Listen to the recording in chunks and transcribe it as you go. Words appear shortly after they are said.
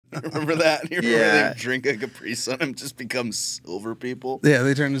Remember that? You remember Yeah. they drink a Capri Sun and just become silver people? Yeah,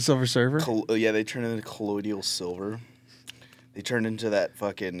 they turned into Silver Surfer. Yeah, they turn into colloidal silver. They turn into that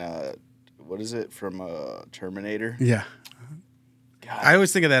fucking, what is it, from Terminator? Yeah. God. I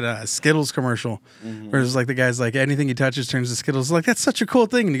always think of that Skittles commercial where it's like the guy's like, anything he touches turns to Skittles. Like, that's such a cool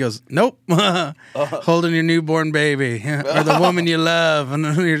thing. And he goes, nope. Holding your newborn baby or the woman you love. And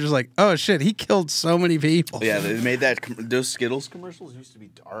then you're just like, oh, shit, he killed so many people. Yeah, they made that, those Skittles commercials used to be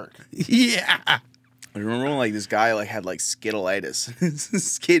dark. Yeah. I remember when like this guy like had like Skittleitis. His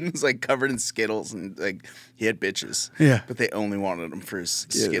skin was like covered in Skittles and like he had bitches. Yeah. But they only wanted him for his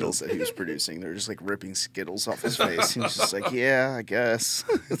Skittles that he was producing. They were just like ripping Skittles off his face. He was just like, yeah, I guess.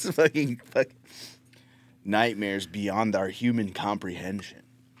 It's fucking nightmares beyond our human comprehension.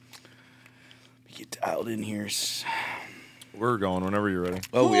 Get dialed in here. We're going whenever you're ready.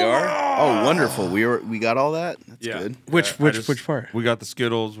 Oh, we are? Oh, wonderful. We got all that? That's good. Which part? We got the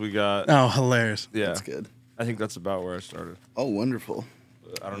Skittles. We got. Oh, hilarious. Yeah. That's good. I think that's about where I started. Oh, wonderful.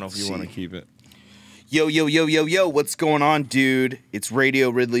 I don't know if you want to keep it. Yo, what's going on, dude? It's Radio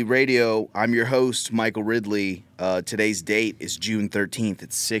Ridley Radio. I'm your host, Michael Ridley. Today's date is June 13th.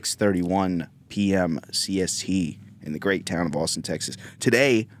 It's 6:31 p.m. CST in the great town of Austin, Texas.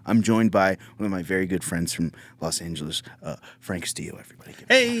 Today, I'm joined by one of my very good friends from Los Angeles, Frank Castillo, everybody.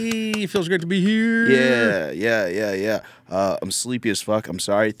 Hey, feels great to be here. Yeah. I'm sleepy as fuck. I'm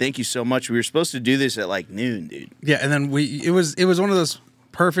sorry. Thank you so much. We were supposed to do this at like noon, dude. Yeah, and then it was one of those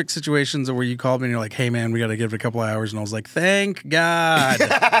perfect situations where you called me and you're like, hey man, we got to give it a couple hours, and I was like, thank God.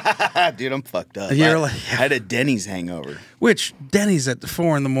 Dude, I'm fucked up. You're I like, had a Denny's hangover. Which Denny's at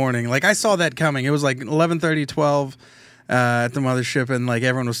 4 a.m. Like I saw that coming. It was like 11:30, 12 at the mothership, and like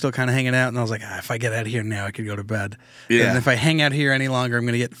everyone was still kind of hanging out, and I was like, if I get out of here now, I could go to bed. Yeah. And if I hang out here any longer, I'm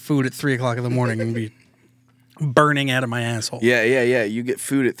gonna get food at 3 o'clock in the morning and be burning out of my asshole. Yeah. You get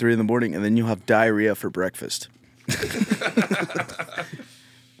food at 3 a.m. and then you'll have diarrhea for breakfast.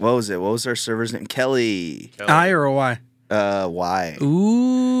 What was it? What was our server's name? Kelly. I or a Y? Y.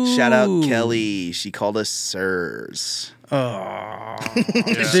 Ooh. Shout out Kelly. She called us sirs. Oh. She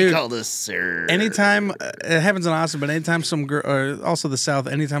Dude, called us sirs. anytime, it happens in Austin, but anytime some girl, or also the South,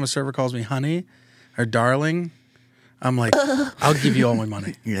 anytime a server calls me honey or darling, I'm like, I'll give you all my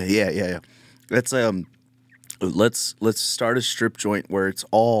money. Yeah. Let's start a strip joint where it's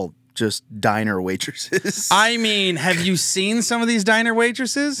all just diner waitresses. I mean, have you seen some of these diner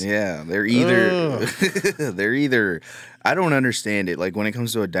waitresses? Yeah, they're either I don't understand it. Like when it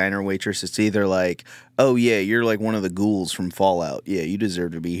comes to a diner waitress, it's either like, oh yeah, you're like one of the ghouls from Fallout. Yeah, you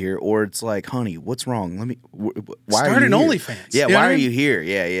deserve to be here. Or it's like, honey, what's wrong? Why Start are an you here? OnlyFans. Yeah, You know why what are I mean? you here?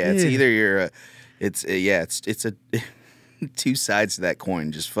 Yeah. It's either you're it's a two sides to that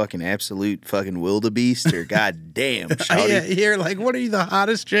coin. Just fucking absolute fucking wildebeest or goddamn shouty. Yeah, you're like, what are you, the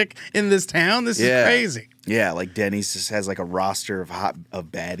hottest chick in this town? This is crazy. Yeah, like Denny's just has like a roster of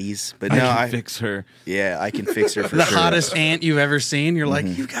baddies. But I no, can fix her. Yeah, I can fix her for The sure. hottest aunt you've ever seen. You're like,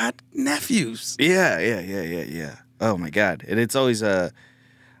 you got nephews. Yeah. Oh my god. And it's always I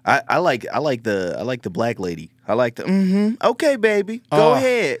like the black lady. I like the okay, baby. Go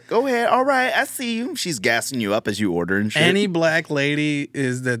ahead. All right, I see you. She's gassing you up as you order and shit. Any black lady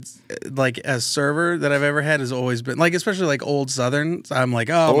that's like a server that I've ever had has always been like, especially like old Southern. I'm like,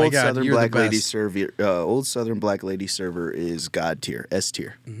 oh my god, Southern you're black the lady best. server. Old Southern black lady server is God tier, S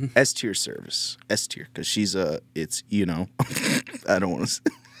tier, S tier service, S tier, because she's it's I don't want to.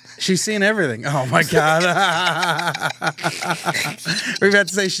 She's seen everything. Oh my god. We're about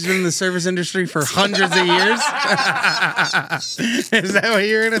to say she's been in the service industry for hundreds of years. Is that what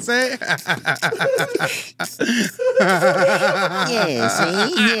you're gonna say?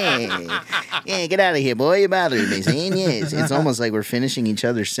 Yeah, get out of here, boy. You're bothering me, saying yes. It's almost like we're finishing each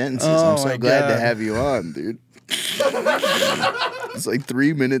other's sentences. Oh I'm so my glad to God. have you on, dude. It's like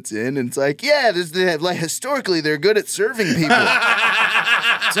 3 minutes in, and it's like, yeah, like historically, they're good at serving people.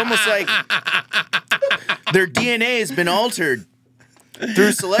 It's almost like their DNA has been altered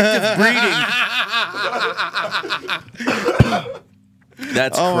through selective breeding.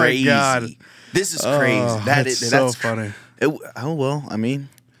 That's Oh my crazy. God. This is crazy. That's so funny. Well, I mean,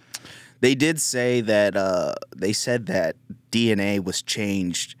 they did say that they said that DNA was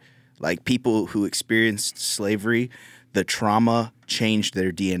changed. Like people who experienced slavery, the trauma changed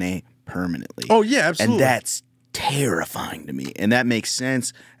their DNA permanently. Oh yeah, absolutely. And that's terrifying to me. And that makes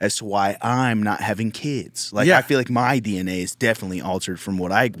sense as to why I'm not having kids. Like, Yeah. I feel like my DNA is definitely altered from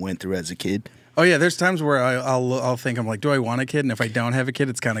what I went through as a kid. Oh yeah, there's times where I'll think I'm like, do I want a kid? And if I don't have a kid,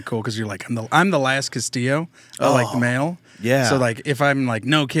 it's kind of cool because you're like, I'm the last Castillo, like the male. Yeah. So like, if I'm like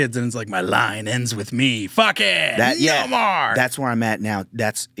no kids, and it's like my line ends with me. Fuck it. No more. That's where I'm at now.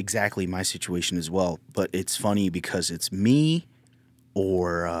 That's exactly my situation as well. But it's funny because it's me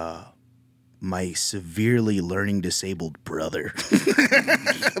or my severely learning disabled brother.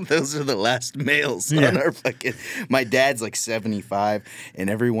 Those are the last males on our fucking. My dad's like 75, and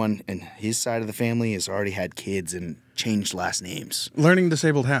everyone in his side of the family has already had kids and changed last names. Learning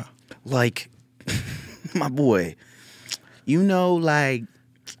disabled how? Like, my boy, my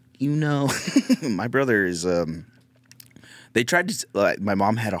brother is. They tried to. My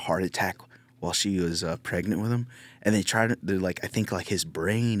mom had a heart attack while she was pregnant with him, and they tried. They're like, I think like his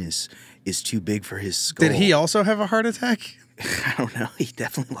brain is too big for his skull. Did he also have a heart attack? I don't know. He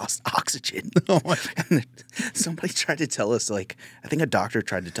definitely lost oxygen. Oh my God. Somebody tried to tell us, like, I think a doctor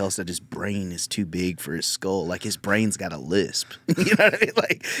tried to tell us that his brain is too big for his skull. Like, his brain's got a lisp. You know what I mean?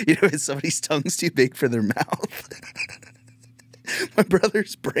 Like, somebody's tongue's too big for their mouth. My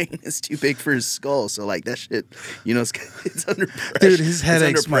brother's brain is too big for his skull, so like that shit, it's under pressure. Dude, his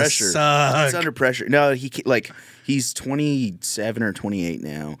headaches must suck. It's under pressure. No, he's 27 or 28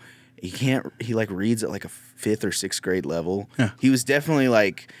 now. He like reads at like a 5th or 6th grade level. Yeah. He was definitely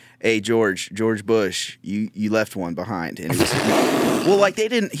like, hey, George Bush, you left one behind. And it was, well, like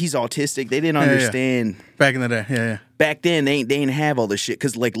he's autistic. They didn't understand. Yeah. Back in the day, yeah. Back then, they didn't have all this shit.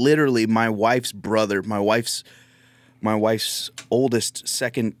 Because like literally my wife's brother, my wife's oldest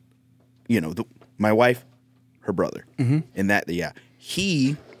second, my wife, her brother. Mm-hmm. And that,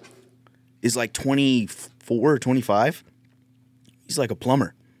 he is like 24 or 25. He's like a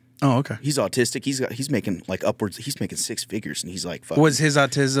plumber. Oh, okay. He's autistic. He's making like upwards. He's making 6 figures, and he's like, fucking. Was his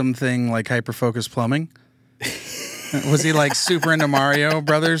autism thing like hyper-focused plumbing? Was he like super into Mario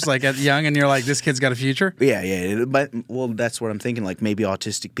Brothers like at young, and you're like, this kid's got a future? Yeah. But that's what I'm thinking. Like maybe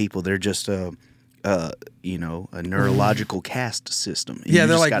autistic people, they're just a neurological caste system. And yeah,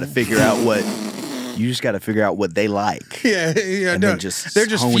 they're like got to figure out what. You just got to figure out what they like. Yeah. And no, they're just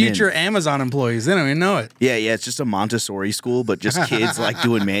future Amazon employees. They don't even know it. Yeah. It's just a Montessori school, but just kids like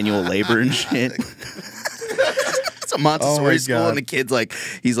doing manual labor and shit. It's a Montessori school, and the kid's like,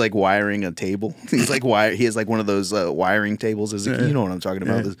 he's like wiring a table. He's like he has like one of those wiring tables. You know what I'm talking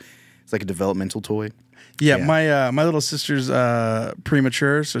about? Yeah. It's like a developmental toy. Yeah, my little sister's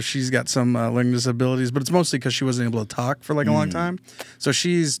premature, so she's got some learning disabilities, but it's mostly because she wasn't able to talk for like a long time. So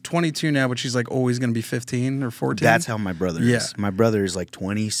she's 22 now, but she's like always going to be 15 or 14. That's how my brother is. My brother is like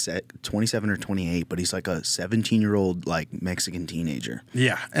 27 or 28, but he's like a 17-year-old like Mexican teenager.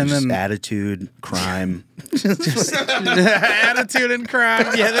 Yeah, and just then attitude, crime, attitude and crime.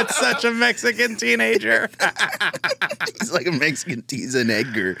 Yeah, that's such a Mexican teenager. He's like a Mexican. He's an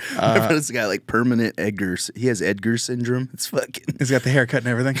Edgar. My brother's got like permanent Edgar. He has Edgar syndrome. It's fucking. He's got the haircut and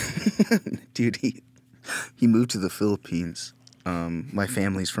everything. Dude, he moved to the Philippines. My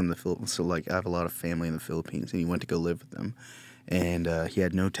family's from the Philippines, so like I have a lot of family in the Philippines, and he went to go live with them. And he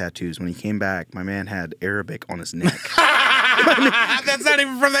had no tattoos. When he came back, my man had Arabic on his neck. That's not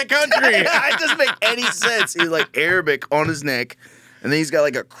even from that country. It doesn't make any sense. He's like Arabic on his neck. And then he's got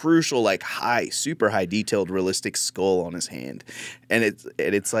like a crucial, like super high detailed, realistic skull on his hand. And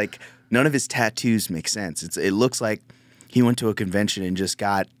it's like none of his tattoos make sense. It looks like he went to a convention and just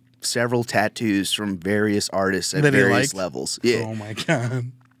got several tattoos from various artists at various levels. Yeah. Oh my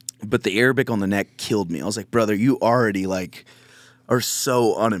God. But the Arabic on the neck killed me. I was like, brother, you already like are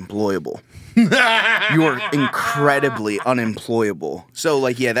so unemployable. You are incredibly unemployable. So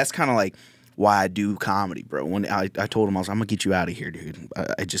like, yeah, that's kind of like why I do comedy, bro. When I told him, I was like, I'm gonna get you out of here, dude.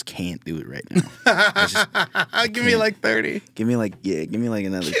 I just can't do it right now. Give me like 30. Give me like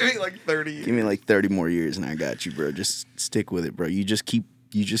another. Give me like 30. Give me like 30 more years, and I got you, bro. Just stick with it, bro. You just keep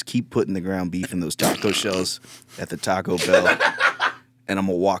putting the ground beef in those taco shells at the Taco Bell, and I'm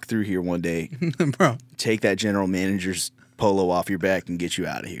gonna walk through here one day, bro. Take that general manager's polo off your back and get you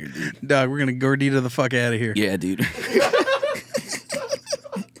out of here, dude. Dog, we're gonna gordita the fuck out of here. Yeah, dude.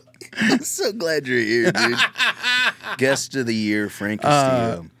 I'm so glad you're here, dude. Guest of the year, Frank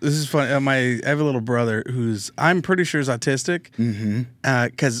Castillo. This is funny. I have a little brother who's I'm pretty sure is autistic.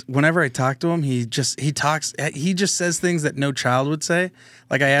 Because whenever I talk to him, he just says things that no child would say.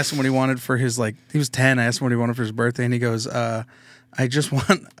 Like I asked him what he wanted for his he was 10. I asked him what he wanted for his birthday, and he goes, "I just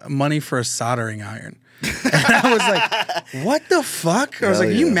want money for a soldering iron." And I was like, what the fuck? I was like,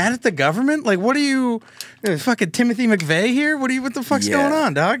 are you mad at the government? Like, what are you, fucking Timothy McVeigh here? What the fuck's going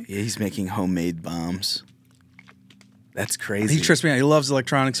on, dog? Yeah, he's making homemade bombs. That's crazy. He trips me out. He loves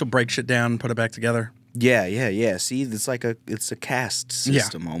electronics. He'll break shit down and put it back together. Yeah. See, it's like it's a caste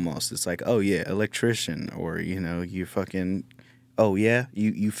system almost. It's like, oh yeah, electrician, or you fucking, oh yeah,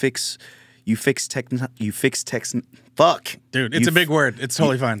 you fix fuck, Dude, it's a big word. It's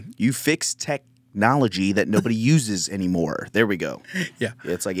totally fine. You fix technology that nobody uses anymore. There we go. Yeah.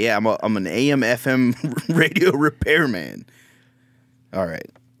 It's like, yeah, I'm an AM FM radio repairman. All right.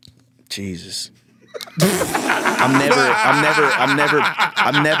 Jesus. I'm never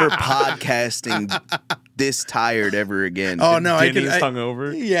podcasting this tired ever again. Oh no, Danny's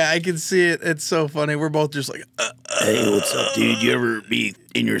hungover. Yeah, I can see it. It's so funny. We're both just like, Hey, what's up, dude? You ever be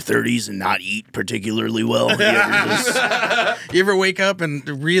in your 30s and not eat particularly well? You ever wake up and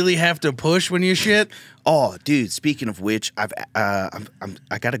really have to push when you shit? Oh, dude. Speaking of which, I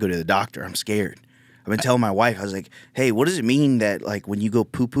got to go to the doctor. I'm scared. I've been telling my wife, I was like, hey, what does it mean that, like, when you go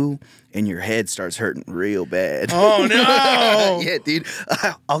poo-poo and your head starts hurting real bad? Oh, no. Yeah, dude.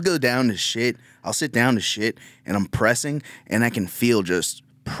 I'll go down to shit. I'll sit down to shit, and I'm pressing, and I can feel just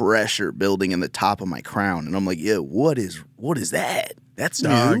pressure building in the top of my crown. And I'm like, yeah, what is that? That's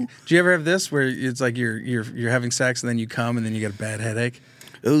new. Do you ever have this where it's like you're having sex and then you come and then you get a bad headache?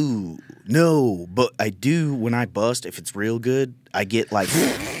 Ooh, no. But I do when I bust, if it's real good, I get like...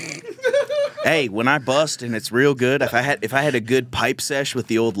 Hey, when I bust and it's real good, if I had a good pipe sesh with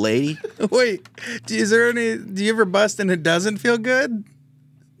the old lady. Wait, do you ever bust and it doesn't feel good?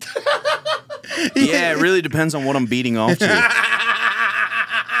 Yeah, it really depends on what I'm beating off to.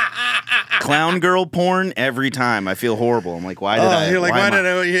 Clown girl porn every time. I feel horrible. I'm like, why did I? You're like,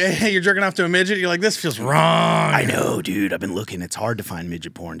 you're jerking off to a midget? You're like, this feels wrong. I know, dude. I've been looking. It's hard to find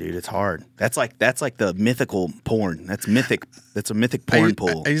midget porn, dude. It's hard. That's like the mythical porn. That's mythic. That's a mythic porn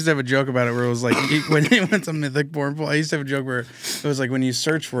pool. I used to have a joke about it where it was like, when you went to mythic porn pool, I used to have a joke where it was like, when you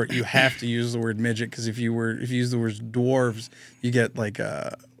search for it, you have to use the word midget, because if you use the word dwarves, you get like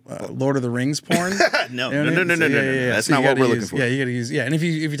Lord of the Rings porn. No. That's so not what we're looking for. Yeah, you gotta use. Yeah, and if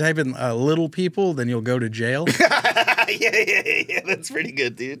you type in little people, then you'll go to jail. Yeah. That's pretty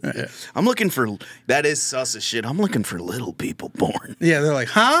good, dude. Yeah. I'm looking for that is sus as shit. I'm looking for little people porn. Yeah, they're like,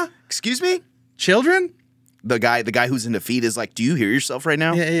 huh? Excuse me? Children? The guy who's into feet is like, do you hear yourself right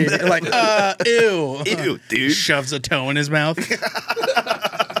now? Yeah. They're like, ew. Ew, dude. Shoves a toe in his mouth.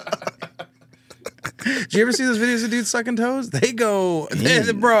 Do you ever see those videos of dudes sucking toes? They go, they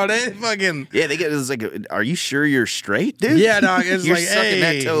fucking. Yeah, they get, it's like, are you sure you're straight, dude? Yeah, dog. It's you're like, sucking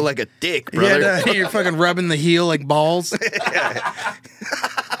that toe like a dick, brother. Yeah, dog, you're fucking rubbing the heel like balls.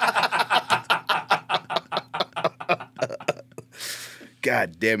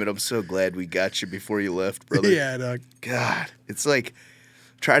 God damn it. I'm so glad we got you before you left, brother. Yeah, dog. God, it's like,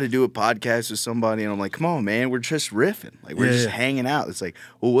 try to do a podcast with somebody and I'm like, come on, man, we're just riffing, like we're just hanging out. It's like,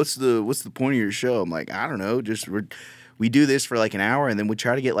 well, what's the point of your show? I'm like, I don't know, just we do this for like an hour and then we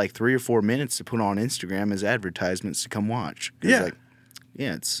try to get like 3 or 4 minutes to put on Instagram as advertisements to come watch. Yeah, like,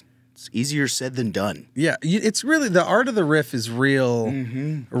 yeah, it's easier said than done. Yeah, it's really, the art of the riff is real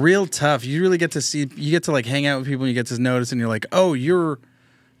tough. You really get to like hang out with people and you get to notice, and you're like, oh, you're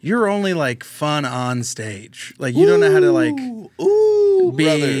only like fun on stage. Like you don't know how to like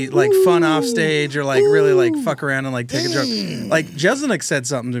be like fun off stage or like really like fuck around and like take a joke. Like Jeselnik said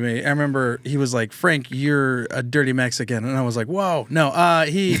something to me. I remember he was like, Frank, you're a dirty Mexican. And I was like, whoa, no,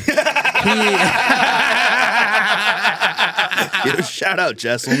 he Shout out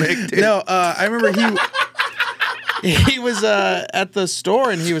Jeselnik, dude. No, I remember he was at the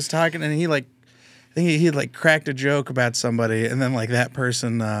store and he was talking and he like, I think he like cracked a joke about somebody, and then like that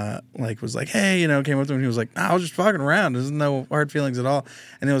person like was like, hey, came up to him and he was like, nah, I was just fucking around. There's no hard feelings at all.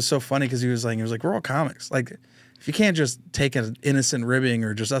 And it was so funny because he was like, we're all comics. Like, if you can't just take an innocent ribbing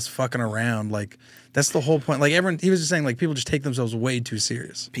or just us fucking around, like that's the whole point. Like everyone, he was just saying like people just take themselves way too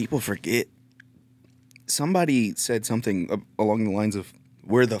serious. People forget. Somebody said something along the lines of,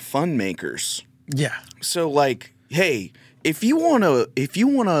 we're the fun makers. Yeah. So like, hey, if you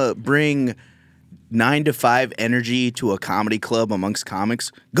wanna bring 9 to 5 energy to a comedy club amongst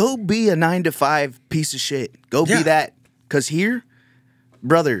comics, go be a 9 to 5 piece of shit. Go be that. Because here,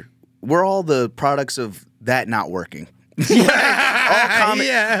 brother, we're all the products of that not working. all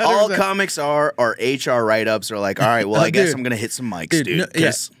comics are HR write-ups are like, all right, well, I guess I'm going to hit some mics, dude.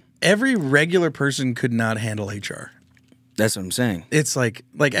 Every regular person could not handle HR. That's what I'm saying. It's like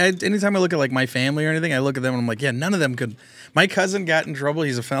anytime I look at like my family or anything, I look at them and I'm like, yeah, none of them could. My cousin got in trouble.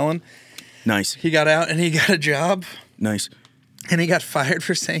 He's a felon. Nice. He got out and he got a job. Nice. And he got fired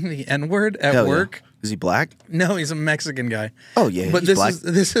for saying the N-word at work. Yeah. Is he black? No, he's a Mexican guy. Oh yeah, but he's black.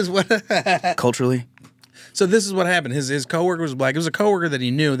 This is what culturally. So this is what happened. His coworker was black. It was a coworker that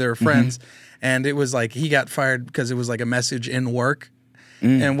he knew. They were friends, and it was like he got fired because it was like a message in work,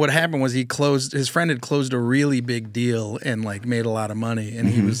 And what happened was his friend had closed a really big deal and like made a lot of money. And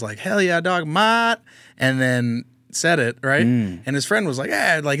he was like, hell yeah, dog, mott. And then said it, right? And his friend was like,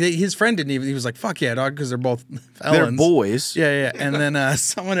 yeah, like his friend didn't even, he was like, fuck yeah, dog, because they're both felons. They're boys. Yeah. And then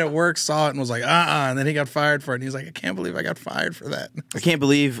someone at work saw it and was like, and then he got fired for it. And he's like, I can't believe I got fired for that. I can't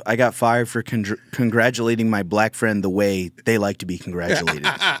believe I got fired for congratulating my black friend the way they like to be congratulated.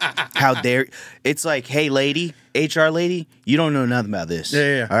 How dare, it's like, hey lady, HR lady, you don't know nothing about this.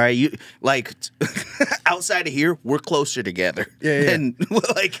 Yeah. All right, you like outside of here, we're closer together. Yeah. And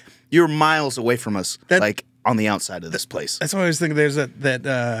like you're miles away from us. Like on the outside of this place. That's why I was thinking there's that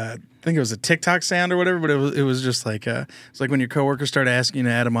I think it was a TikTok sound or whatever, but it was just like it's like when your coworkers start asking you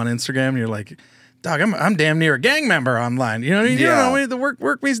to add them on Instagram, and you're like, dog, I'm damn near a gang member online. You know what I mean? Yeah. You know, the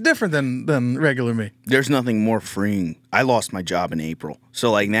work me's different than regular me. There's nothing more freeing. I lost my job in April,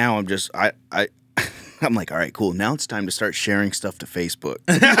 so like now I'm just I'm like, all right, cool. Now it's time to start sharing stuff to Facebook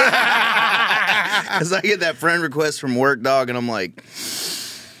because I get that friend request from work, dog, and I'm like.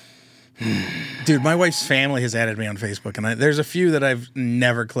 Dude, my wife's family has added me on Facebook, and there's a few that I've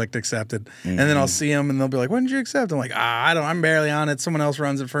never clicked accepted. And then I'll see them, and they'll be like, "When did you accept?" I'm like, I'm barely on it. Someone else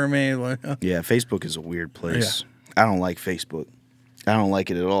runs it for me. Like, yeah, Facebook is a weird place. Yeah. I don't like Facebook. I don't like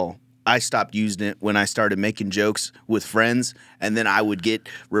it at all. I stopped using it when I started making jokes with friends, and then I would get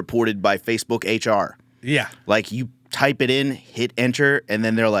reported by Facebook HR. Yeah. Like, you type it in, hit enter, and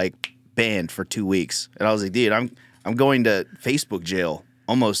then they're like, banned for 2 weeks. And I was like, dude, I'm going to Facebook jail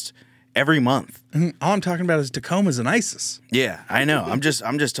almost every month. All I'm talking about is Tacomas and ISIS. Yeah, I know. I'm just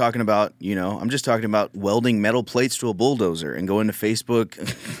talking about, I'm just talking about welding metal plates to a bulldozer and going to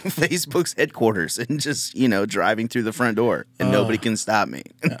Facebook's headquarters and just, driving through the front door and nobody can stop me.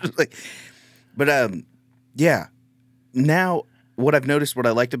 Yeah. Now what I've noticed, what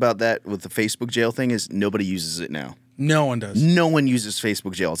I liked about that with the Facebook jail thing is nobody uses it now. No one does. No one uses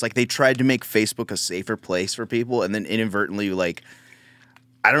Facebook jail. It's like they tried to make Facebook a safer place for people and then inadvertently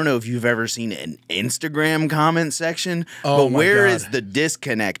I don't know if you've ever seen an Instagram comment section, but where is the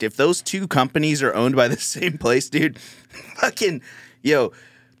disconnect? If those two companies are owned by the same place, dude,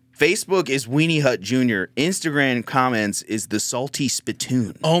 Facebook is Weenie Hut Jr. Instagram comments is the salty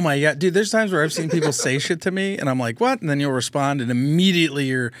spittoon. Oh my God. Dude, there's times where I've seen people say shit to me and I'm like, what? And then you'll respond and immediately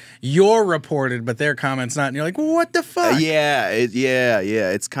you're reported, but their comment's not. And you're like, what the fuck? Yeah.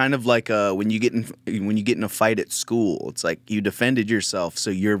 It's kind of like when you get in a fight at school. It's like you defended yourself,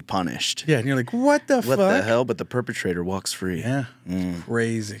 so you're punished. Yeah, and you're like, what the fuck? What the hell? But the perpetrator walks free. Yeah.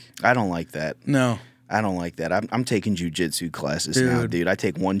 Crazy. I don't like that. No. I don't like that. I'm taking jujitsu classes now, dude. I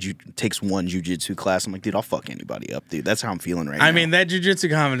take one jujitsu class. I'm like, dude, I'll fuck anybody up, dude. That's how I'm feeling right now. I mean, that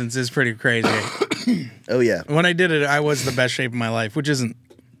jujitsu confidence is pretty crazy. Oh yeah. When I did it, I was the best shape of my life, which isn't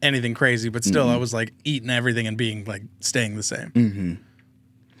anything crazy, but still, I was like eating everything and being like staying the same. Mm-hmm.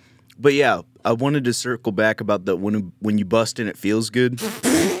 But yeah, I wanted to circle back about the when you bust and it feels good.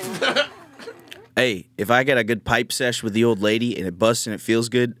 Hey, if I get a good pipe sesh with the old lady and it busts and it feels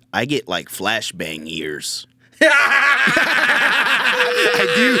good, I get like flashbang ears. I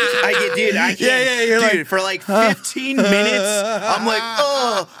can't. Dude, for like 15 minutes, I'm like,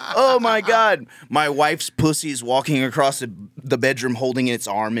 oh my God. My wife's pussy is walking across the bedroom holding its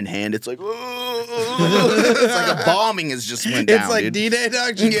arm in hand. It's like, it's like a bombing has just went down. It's like dude. D-Day,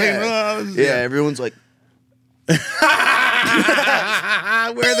 dog. Yeah, everyone's like,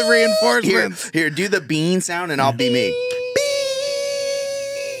 where are the reinforcements? Here, do the bean sound and I'll be me.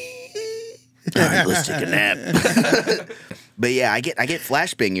 All right, let's take a nap. But yeah, I get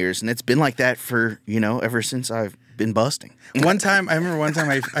flashbang ears, and it's been like that for ever since I've been busting. I remember one time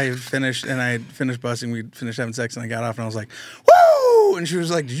I finished busting. We finished having sex, and I got off, and I was like, "Woo!" And she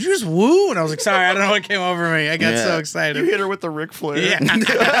was like, "Did you just woo?" And I was like, "Sorry, I don't know what came over me. I got so excited." You hit her with the Ric Flair. Yeah.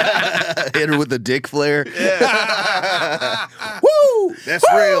 Hit her with the dick flare. Yeah. Woo! That's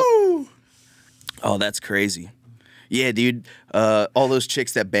Woo! real. Oh, that's crazy. Yeah, dude. All those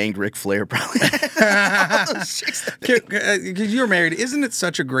chicks that banged Ric Flair probably. All those chicks that because you're married, isn't it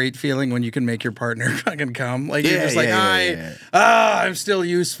such a great feeling when you can make your partner fucking come? Like you're just like, I'm still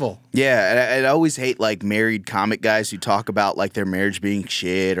useful. Yeah, and I always hate like married comic guys who talk about like their marriage being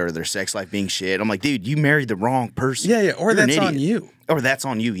shit or their sex life being shit. I'm like, dude, you married the wrong person. Yeah, or that's on you. Or that's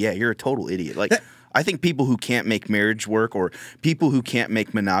on you. Yeah, you're a total idiot. Like, I think people who can't make marriage work or people who can't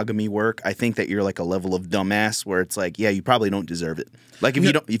make monogamy work, I think that you're like a level of dumbass where it's like, yeah, you probably don't deserve it. Like if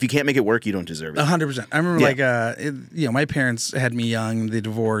you can't make it work, you don't deserve it. 100%. I remember my parents had me young, they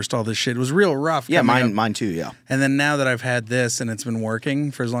divorced, all this shit. It was real rough. Yeah, mine too, yeah. And then now that I've had this and it's been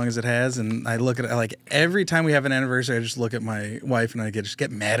working for as long as it has, and I look at it like every time we have an anniversary, I just look at my wife and I just get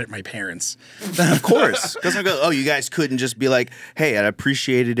mad at my parents. Of course. Because I go, oh, you guys couldn't just be like, hey, I'd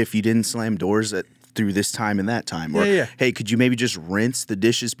appreciate it if you didn't slam doors through this time and that time. Or, hey, could you maybe just rinse the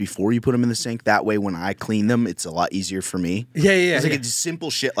dishes before you put them in the sink? That way when I clean them, it's a lot easier for me. Yeah. It's like just simple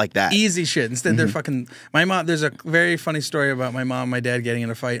shit like that. Easy shit. Instead, they're fucking... My mom... There's a very funny story about my mom and my dad getting in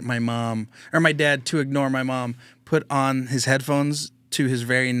a fight. My dad, to ignore my mom, put on his headphones to his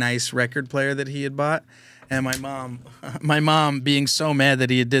very nice record player that he had bought. And my mom, being so mad that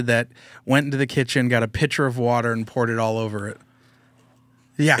he did that, went into the kitchen, got a pitcher of water, and poured it all over it.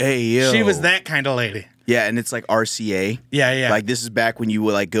 Yeah. Hey, yo. She was that kind of lady. Yeah, and it's like RCA. Yeah. Like this is back when you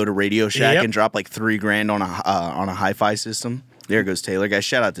would like go to Radio Shack and drop like $3,000 on a hi-fi system. There goes Taylor. Guys,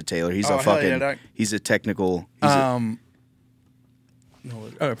 shout out to Taylor. He's he's a technical. Oh,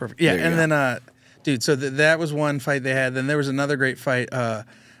 perfect. Yeah, and then, dude, so that was one fight they had. Then there was another great fight.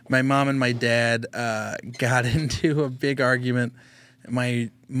 My mom and my dad got into a big argument. My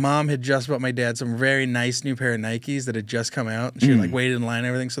mom had just bought my dad some very nice new pair of Nikes that had just come out. And she had like waited in line and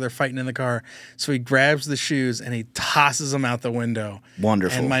everything. So they're fighting in the car. So he grabs the shoes and he tosses them out the window.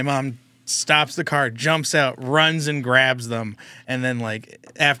 Wonderful. And my mom stops the car, jumps out, runs and grabs them. And then like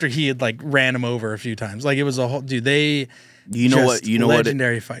after he had like ran him over a few times, like it was a whole dude.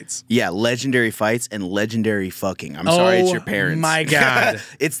 Legendary fights. Yeah, legendary fights and legendary fucking. I'm sorry, it's your parents. My God.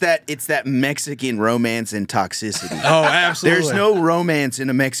 it's that Mexican romance and toxicity. Oh, absolutely. There's no romance in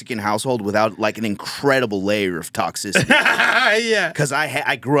a Mexican household without like an incredible layer of toxicity. Yeah. Because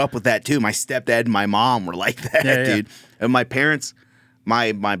I grew up with that too. My stepdad and my mom were like that, dude. And my parents,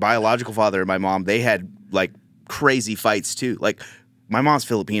 my biological father and my mom, they had like crazy fights too. Like my mom's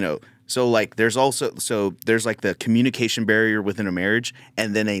Filipino. So like there's like the communication barrier within a marriage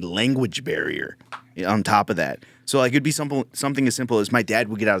and then a language barrier on top of that. So like it'd be something as simple as my dad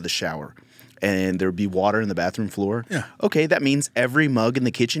would get out of the shower and there'd be water in the bathroom floor. Yeah. Okay, that means every mug in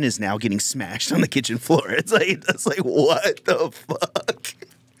the kitchen is now getting smashed on the kitchen floor. It's like what the fuck?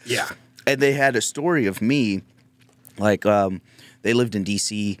 Yeah. And they had a story of me, like they lived in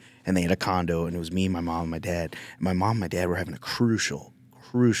DC and they had a condo and it was me, my mom, and my dad. And my mom and my dad were having a crucial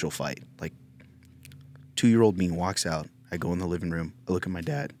fight. Like 2-year-old me walks out. I go in the living room. I look at my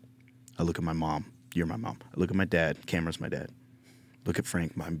dad. I look at my mom. You're my mom. I look at my dad. Camera's my dad. Look at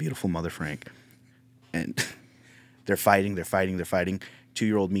Frank, my beautiful mother Frank. And they're fighting.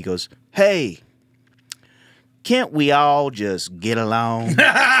 2-year-old me goes, hey, can't we all just get along?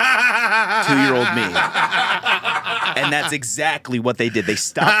 2-year-old me. And that's exactly what they did. They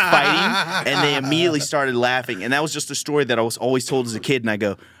stopped fighting, and they immediately started laughing. And that was just a story that I was always told as a kid. And I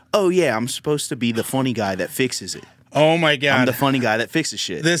go, oh, yeah, I'm supposed to be the funny guy that fixes it. Oh, my God. I'm the funny guy that fixes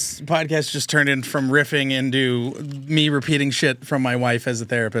shit. This podcast just turned in from riffing into me repeating shit from my wife as a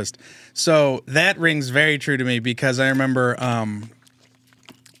therapist. So that rings very true to me because I remember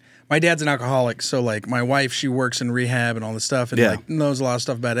my dad's an alcoholic. So, like, my wife, she works in rehab and all this stuff and, like, knows a lot of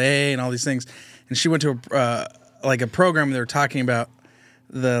stuff about AA and all these things. And she went to a program where they were talking about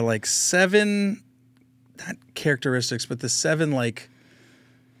the, like, 7, not characteristics, but the 7, like,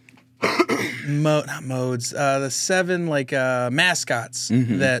 not modes, the 7, like, mascots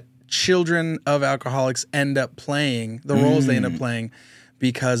that children of alcoholics end up playing, the roles they end up playing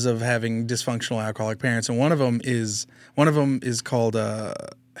because of having dysfunctional alcoholic parents. And one of them is called, I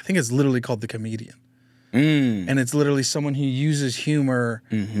think it's literally called the comedian. And it's literally someone who uses humor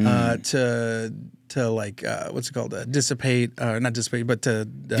to like what's it called? Dissipate, not dissipate, but to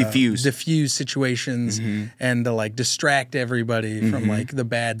diffuse situations and to like distract everybody from like the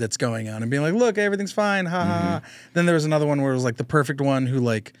bad that's going on and being like, look, everything's fine, ha ha. Then there was another one where it was like the perfect one who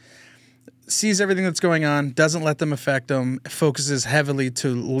like sees everything that's going on, doesn't let them affect them, focuses heavily to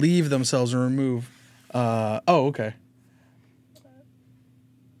leave themselves and remove. Okay.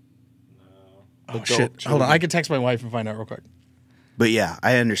 Oh, shit. Hold on. I can text my wife and find out real quick. But yeah,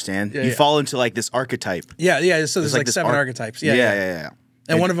 I understand. You fall into like this archetype. Yeah. So there's like 7 archetypes. Yeah.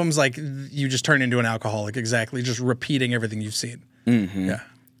 And one of them's like you just turn into an alcoholic, exactly, just repeating everything you've seen.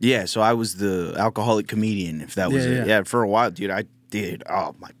 Yeah, so I was the alcoholic comedian, if that was it. Yeah, for a while, dude, I did.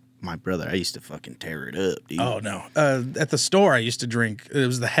 Oh, my brother, I used to fucking tear it up, dude. Oh, no. At the store, I used to drink. It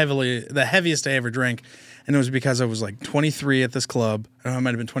was the heaviest I ever drank. And it was because I was like 23 at this club. I don't know, I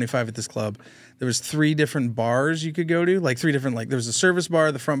might have been 25 at this club. There was 3 different bars you could go to, like 3 different, like there was a service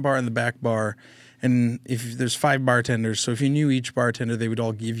bar, the front bar, and the back bar. And if there's 5 bartenders, so if you knew each bartender, they would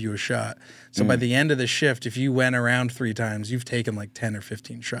all give you a shot. So by the end of the shift, if you went around 3 times, you've taken like 10 or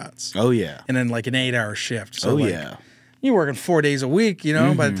 15 shots. Oh, yeah. And then like an 8-hour shift. So yeah. You're working 4 days a week, you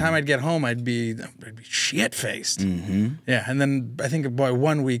know. By the time I'd get home, I'd be shit-faced. Yeah, and then I think, boy,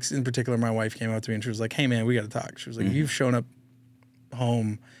 1 week in particular, my wife came up to me and she was like, hey, man, we got to talk. She was like, you've shown up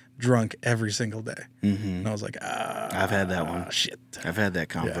home drunk every single day. And I was like, I've had that one. Shit. I've had that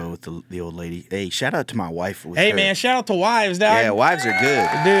convo with the old lady. Hey, shout out to my wife. Hey, man, shout out to wives, dog. Yeah, wives are good.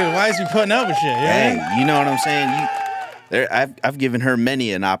 Dude, wives be putting up with shit. Yeah? Hey, you know what I'm saying? I've given her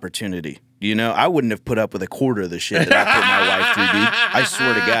many an opportunity. You know, I wouldn't have put up with a quarter of the shit that I put my wife through, dude. I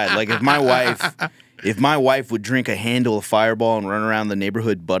swear to God. Like, if my wife would drink a handle of Fireball and run around the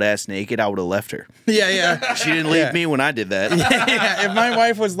neighborhood butt-ass naked, I would have left her. Yeah. She didn't leave me when I did that. Yeah. If my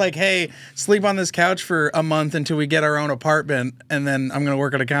wife was like, hey, sleep on this couch for a month until we get our own apartment, and then I'm going to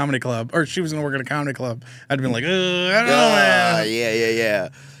work at a comedy club, or she was going to work at a comedy club, I'd be like, I don't know, man. Yeah.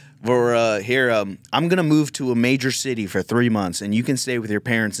 Here, I'm going to move to a major city for 3 months, and you can stay with your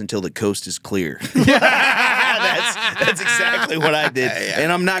parents until the coast is clear. That's exactly what I did.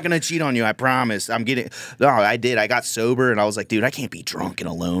 And I'm not going to cheat on you, I promise. I did. I got sober, and I was like, dude, I can't be drunk and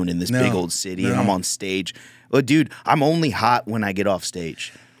alone in this big old city, and I'm on stage. Well, dude, I'm only hot when I get off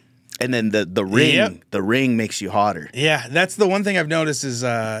stage. And then the ring makes you hotter. Yeah, that's the one thing I've noticed is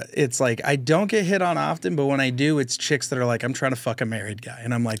it's like I don't get hit on often, but when I do, it's chicks that are like, I'm trying to fuck a married guy.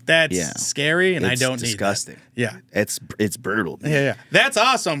 And I'm like, that's scary, and I don't disgusting. need that. Yeah. It's brutal. Yeah. That's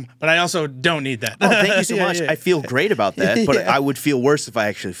awesome, but I also don't need that. Oh, thank you so much. I feel great about that, but I would feel worse if I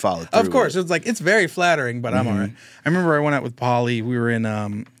actually followed through. Of course. It's like, it's very flattering, but I'm all right. I remember I went out with Polly. We were in,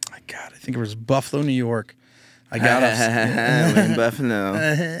 I think it was Buffalo, New York. I got us. We're in Buffalo.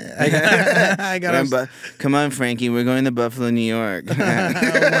 I got us. Come on, Frankie. We're going to Buffalo, New York. What?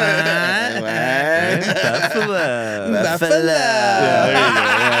 Buffalo. Buffalo. Yeah, there you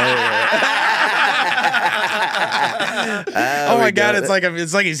go. Oh my God! It's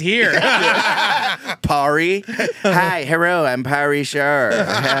like he's here. Pari. Hi, hello. I'm Pari Shore.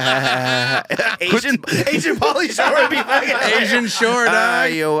 Asian Polly Shore would be fucking Asian Shore,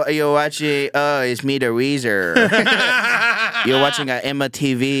 dog. You're watching. Oh, it's me, the Weezer. You're watching Emma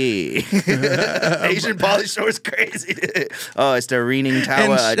TV. Asian Polly Shore is crazy. Oh, it's the Reading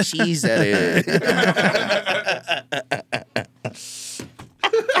Tower cheese at it.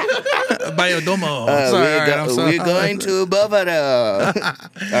 Biodomo. We're going to Buffalo. All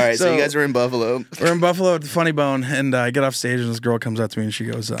right, so you guys are in Buffalo. We're in Buffalo at the Funny Bone, and I get off stage, and this girl comes up to me, and she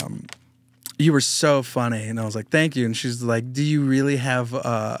goes, you were so funny. And I was like, thank you. And she's like, do you really have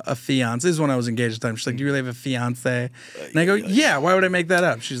a fiance? This is when I was engaged at the time. She's like, do you really have a fiance? And I go, yeah, why would I make that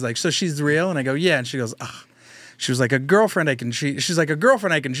up? She's like, so she's real? And I go, yeah. And she goes, ugh. She was like, a girlfriend I can cheat. She's like, a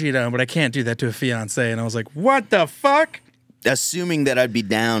girlfriend I can cheat on, but I can't do that to a fiance. And I was like, what the fuck? Assuming that I'd be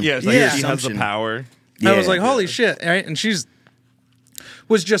down. Yeah, it's like she has the power. I was like, holy shit. Right? And she's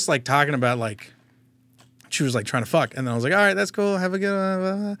was just like talking about like, she was like trying to fuck. And then I was like, all right, that's cool. Have a good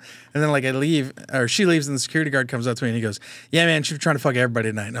one. And then like I leave, or she leaves, and the security guard comes up to me and he goes, yeah, man, she was trying to fuck everybody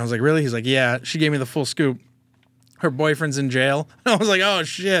tonight. And I was like, really? He's like, yeah. She gave me the full scoop. Her boyfriend's in jail. And I was like, oh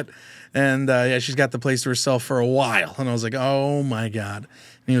shit. And yeah, she's got the place to herself for a while. And I was like, oh my God. And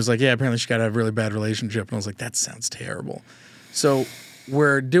he was like, yeah, apparently she got to have a really bad relationship. And I was like, that sounds terrible. So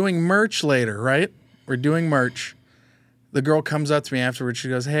we're doing merch later, right? We're doing merch. The girl comes up to me afterwards. She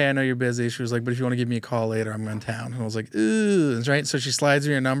goes, hey, I know you're busy. She was like, but if you want to give me a call later, I'm in town. And I was like, ooh, right? So she slides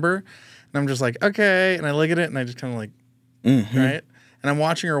me a number. And I'm just like, okay. And I look at it and I just kind of like, right? And I'm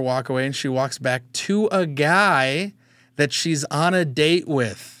watching her walk away, and she walks back to a guy that she's on a date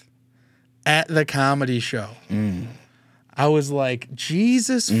with at the comedy show. I was like,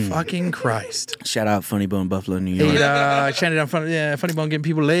 Jesus fucking Christ. Shout out Funny Bone, Buffalo, New York. Shout out Funny Bone getting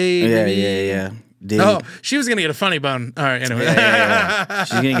people laid. Yeah. Dude. Oh, she was going to get a funny bone. All right, anyway. Yeah.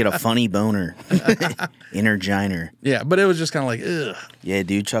 She's going to get a funny boner. Energiner. Yeah, but it was just kind of like, ugh. Yeah,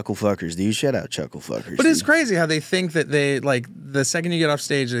 dude, chuckle fuckers. Dude, shout out chuckle fuckers. But it's crazy how they think that they, like, the second you get off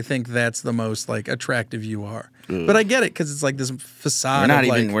stage, they think that's the most, like, attractive you are. Ugh. But I get it, because it's like this facade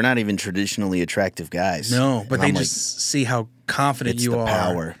we're not even traditionally attractive guys. No, but they just see how confident you are.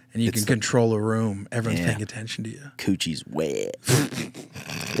 Power. And you can control a room. Everyone's paying attention to you. Coochie's wet.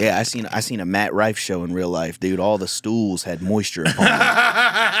 Yeah, I seen a Matt Rife show in real life, dude. All the stools had moisture upon them.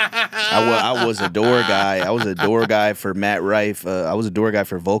 I was a door guy. I was a door guy for Matt Rife. I was a door guy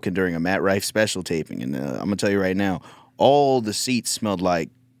for Vulcan during a Matt Rife special taping, and I'm gonna tell you right now, all the seats smelled like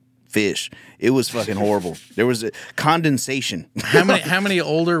fish. It was fucking horrible. There was a condensation. How many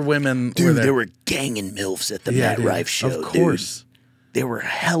older women dude, were there? There were ganging MILFs at the Matt Rife show. Of course. Dude. there were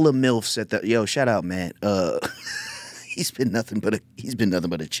hella MILFs at the shout out Matt. He's been nothing but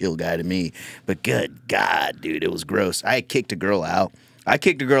a chill guy to me. But good God, dude, it was gross. I kicked a girl out.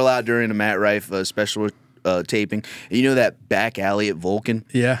 During a Matt Rife special taping. And you know that back alley at Vulcan?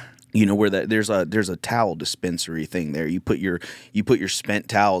 Yeah. You know where there's a towel dispensary thing there. You put your spent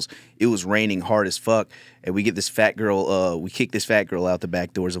towels. It was raining hard as fuck, and we get this fat girl. We kick this fat girl out the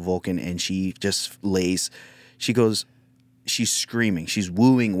back doors of Vulcan, and she just lays. She goes. She's screaming. She's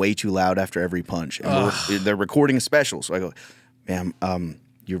wooing way too loud after every punch. And they're recording a special, so I go, "Ma'am,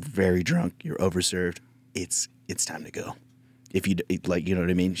 you're very drunk. You're overserved. It's time to go. If you like, you know what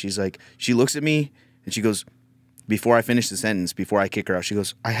I mean." She's like, she looks at me and she goes. Before I finish the sentence, before I kick her out, she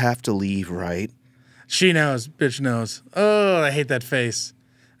goes, "I have to leave, right?" She knows. Bitch knows. Oh, I hate that face.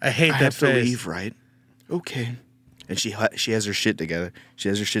 I hate that face. I have to leave, right? Okay. And she has her shit together.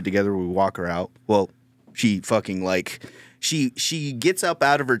 We walk her out. Well, she fucking she gets up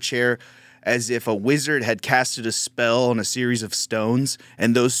out of her chair as if a wizard had casted a spell on a series of stones,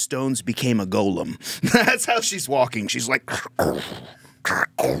 and those stones became a golem. That's how she's walking. She's like...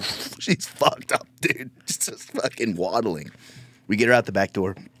 She's fucked up, dude. Just fucking waddling. We get her out the back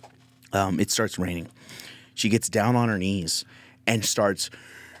door. It starts raining. She gets down on her knees and starts.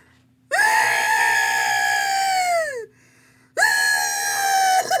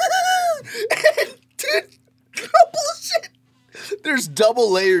 Dude, bullshit. There's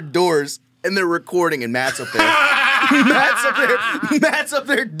double layered doors, and they're recording, and Matt's up there. Matt's up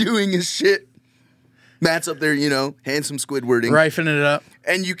there doing his shit. Matt's up there, handsome Squidwarding. Rifing it up.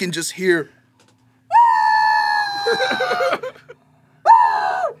 And you can just hear.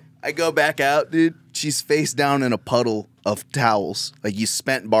 I go back out, dude. She's face down in a puddle of towels, like you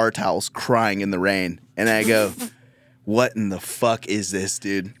spent bar towels, crying in the rain. And I go, what in the fuck is this,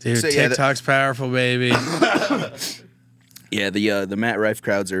 dude? Dude, so, TikTok's powerful, baby. Yeah, the Matt Rife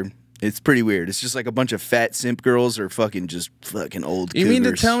crowds it's pretty weird. It's just like a bunch of fat simp girls or fucking old You cougars. mean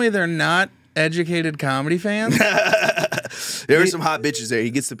to tell me they're not educated comedy fans? There were some hot bitches there. He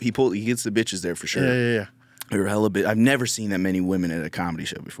gets the bitches there for sure. Yeah. There were hella I've never seen that many women at a comedy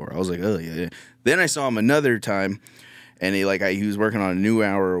show before. I was like, oh yeah. Then I saw him another time, and he was working on a new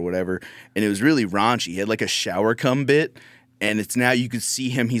hour or whatever, and it was really raunchy. He had like a shower cum bit, and it's now you could see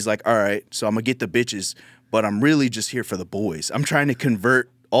him. He's like, all right, so I'm gonna get the bitches, but I'm really just here for the boys. I'm trying to convert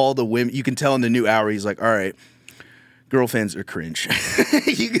all the women. You can tell in the new hour. He's like, all right. Girlfriends are cringe.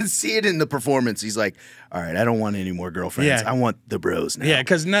 You can see it in the performance. He's like, all right, I don't want any more girlfriends. Yeah. I want the bros now. Yeah,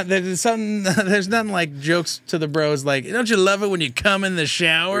 because there's nothing like jokes to the bros like, don't you love it when you come in the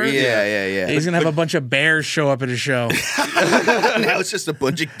shower? Yeah. He's going to have a bunch of bears show up at his show. Now it's just a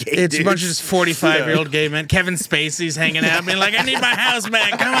bunch of gay It's dudes. a bunch of just 45-year-old gay men. Kevin Spacey's hanging out being like, I need my house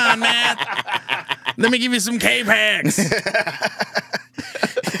back. Come on, Matt. Let me give you some K-Packs.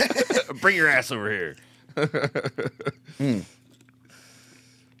 Bring your ass over here.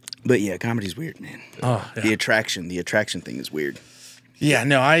 But yeah, comedy's weird, man. Oh, yeah. The attraction thing is weird. Yeah,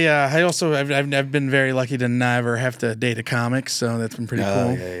 no, I've been very lucky to never have to date a comic, so that's been pretty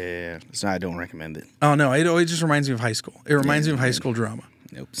cool. Yeah. So I don't recommend it. Oh no, it just reminds me of high school. It reminds me of high school drama.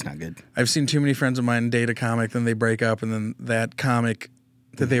 Nope, it's not good. I've seen too many friends of mine date a comic, then they break up, and then that comic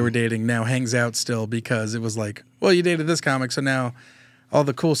that they were dating now hangs out still because it was like, well, you dated this comic, so now all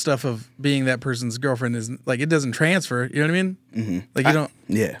the cool stuff of being that person's girlfriend is like it doesn't transfer. You know what I mean? Mm-hmm. Like you don't.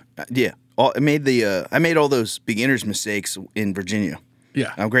 Yeah. I made all those beginners mistakes in Virginia.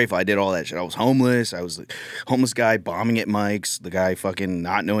 Yeah, I'm grateful I did all that shit. I was homeless. I was the homeless guy bombing at mics. The guy fucking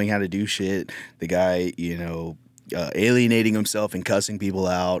not knowing how to do shit. The guy, alienating himself and cussing people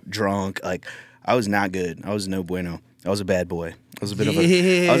out. Drunk. Like I was not good. I was no bueno. I was a bad boy. I was a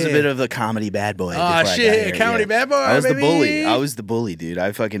bit of a comedy bad boy. Oh shit, comedy bad boy. I was baby. the bully. I was the bully, dude.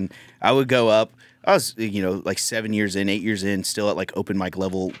 I would go up. I was, like 8 years in, still at like open mic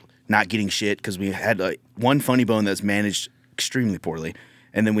level, not getting shit because we had like one funny bone that's managed extremely poorly,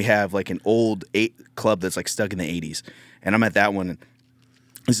 and then we have like an old club that's like stuck in the 80s, and I'm at that one.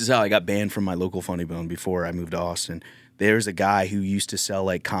 This is how I got banned from my local funny bone before I moved to Austin. There's a guy who used to sell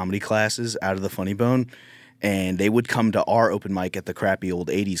like comedy classes out of the funny bone, and they would come to our open mic at the crappy old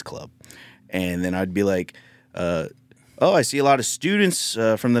 80s club, and then I'd be like, oh, I see a lot of students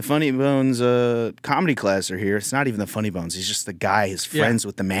from the Funny Bones comedy class are here. It's not even the Funny Bones. He's just the guy who's friends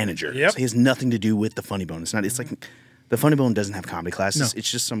with the manager. Yep. So he has nothing to do with the Funny Bone. It's like the Funny Bone doesn't have comedy classes. No.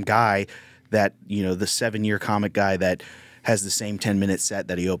 It's just some guy that, the 7-year comic guy that has the same 10-minute set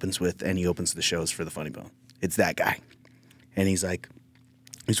that he opens with, and he opens the shows for the Funny Bone. It's that guy. And he's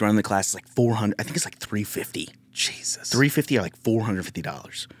running the class. It's like $400. I think it's like $350. Jesus. $350 or like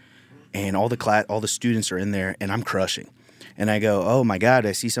 $450. And all the students are in there, and I'm crushing. And I go, oh my God,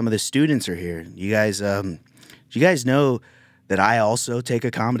 I see some of the students are here. You guys, do you guys know that I also take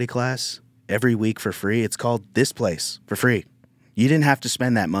a comedy class every week for free? It's called This Place for free. You didn't have to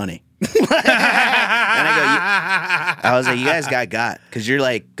spend that money. And I was like, you guys got, because you're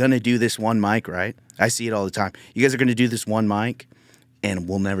like going to do this one mic, right? I see it all the time. You guys are going to do this one mic, and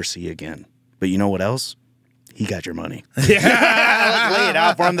we'll never see you again. But you know what else? He got your money. Yeah. I lay it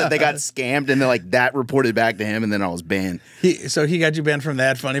out for him that they got scammed, and then like that reported back to him, and then I was banned. So he got you banned from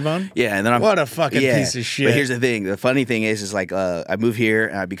that Funny Bone? Yeah, and then what a fucking piece of shit. But here's the thing. The funny thing is like I move here,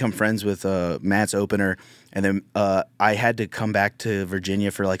 and I become friends with Matt's opener, and then I had to come back to Virginia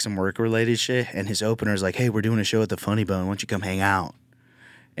for like some work-related shit, and his opener's like, hey, we're doing a show at the Funny Bone. Why don't you come hang out?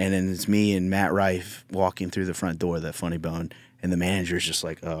 And then it's me and Matt Rife walking through the front door of that Funny Bone, and the manager's just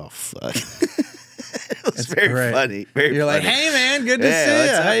like, oh, fuck. It was very funny. You're like, hey, man, good to see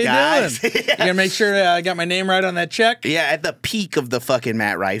you. How you doing? You gonna make sure I got my name right on that check? Yeah, at the peak of the fucking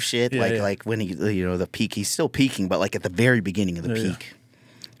Matt Rife shit. Like when he, the peak, he's still peaking, but like at the very beginning of the peak.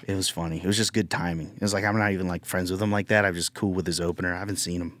 It was funny. It was just good timing. It was like, I'm not even like friends with him like that. I'm just cool with his opener. I haven't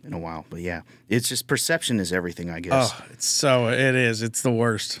seen him in a while. But yeah, it's just perception is everything, I guess. Oh, it is. It's the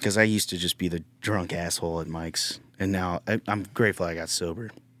worst. Because I used to just be the drunk asshole at Mike's. And now I'm grateful I got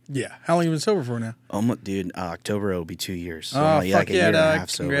sober. Yeah. How long have you been sober for now? Dude, October it'll be 2 years. So fuck like a year and a half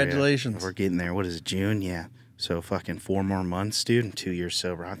sober. Congratulations. Yeah. We're getting there. What is it, June? Yeah. So fucking 4 more months, dude, and 2 years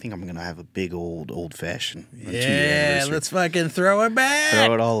sober. I think I'm going to have a big old fashioned. Yeah, let's fucking throw it back.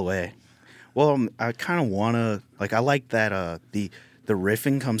 Throw it all away. Well, I kind of want to, like, I like that the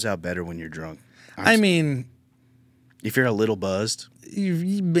riffing comes out better when you're drunk. I mean, if you're a little buzzed.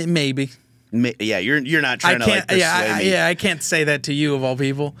 Maybe. Yeah, you're not trying to like persuade me. I can't say that to you of all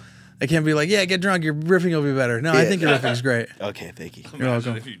people. I can't be like, yeah, get drunk, your riffing will be better. No, I think your riffing's great. Okay, thank you. You're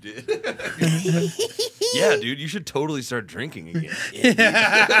welcome. If you did. Yeah, dude, you should totally start drinking again.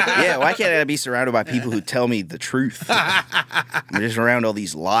 Yeah, why can't I be surrounded by people who tell me the truth? I'm just around all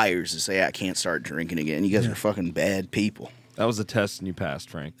these liars that say I can't start drinking again. You guys are fucking bad people. That was a test and you passed,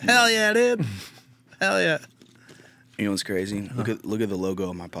 Frank. Hell yeah, dude. Hell yeah. You know what's crazy? Look at the logo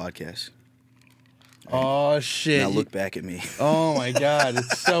of my podcast. Oh shit! Now look back at me. Oh my god,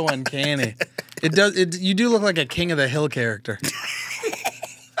 it's so uncanny. It does. You do look like a King of the Hill character.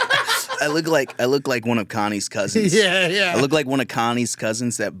 I look like one of Connie's cousins. Yeah. I look like one of Connie's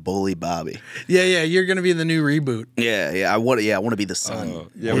cousins that bully Bobby. Yeah. You're gonna be the new reboot. Yeah. I want to be the son.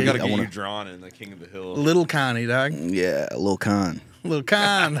 Yeah, we gotta get you drawn in the King of the Hill. Little Connie, dog. Yeah, Lil Con. Lil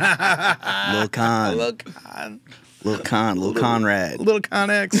Con. Lil Con. Lil Con. Lil Con. Lil Conrad. Lil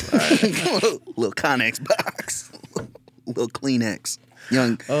Connex. Lil Connex box. Lil Kleenex.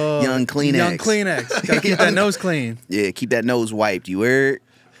 Young Kleenex. Young Kleenex. Gotta keep that nose clean. Yeah, keep that nose wiped. You heard?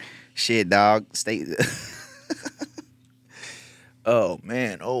 Shit, dog. Stay. Oh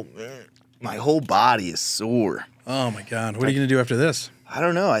man. My whole body is sore. Oh my god. What are you gonna do after this? I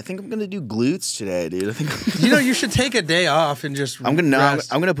don't know. I think I'm gonna do glutes today, dude. I think you should take a day off and just. I'm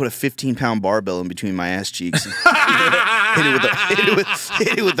gonna put a 15-pound barbell in between my ass cheeks. And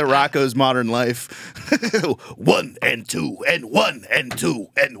hit it with the Rocco's Modern Life. 1 and 2 and 1 and 2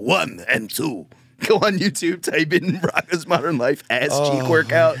 and 1 and 2. Go on YouTube, type in Rocco's Modern Life ass cheek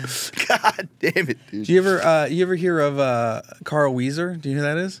workout. God damn it, dude. Do you ever hear of Carl Weezer? Do you know who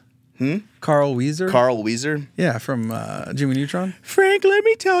that is? Carl Weezer? Carl Weezer? Yeah, from Jimmy Neutron. Frank, let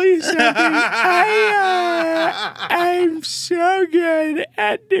me tell you something. I'm so good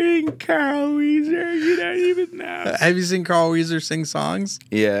at doing Carl Weezer. You don't even know. Have you seen Carl Weezer sing songs?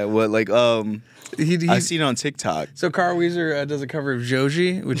 Yeah, I've seen it on TikTok. So Carl Weezer does a cover of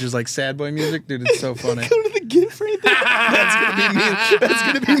Joji, which is like sad boy music. Dude, it's so funny. Go to the gift right there. That's gonna be me. That's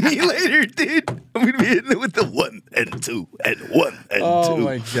gonna be me later, dude. I'm gonna be hitting it with the 1 and 2 and 1 and 2. Oh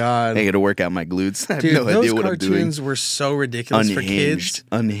my god! I gotta work out my glutes. I have dude, no idea what I'm doing. Those cartoons were so ridiculous for kids.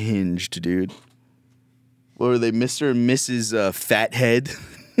 Unhinged, dude. What were they, Mr. and Mrs. Fathead?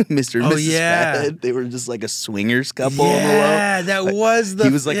 Mr. and Mrs. Fathead. They were just like a swingers couple. Yeah, that was the. He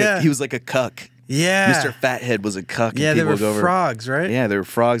was like a cuck. Yeah, Mr. Fathead was a cuck. Yeah, they were frogs, right? Yeah, they were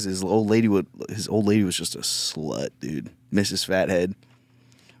frogs. His old lady was just a slut, dude. Mrs. Fathead.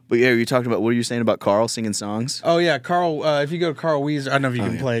 But yeah, you talking about what are you saying about Carl singing songs? Oh yeah, Carl. If you go to Carl Weezer, I don't know if you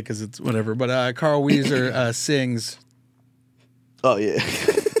can play it because it's whatever. But Carl Weezer sings. Oh yeah.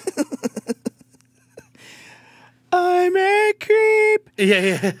 I'm a creep.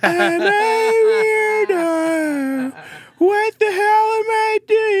 Yeah. I'm a weirdo. What the hell am I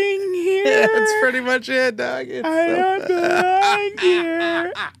doing here? Yeah, that's pretty much it, dog. I don't belong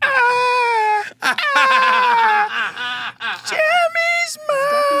here. Jimmy's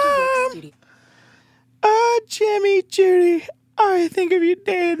mom. Oh, Jimmy, Judy. think of you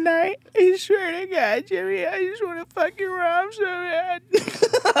day and night. I swear to God, Jimmy, I just want to fuck your mom so bad.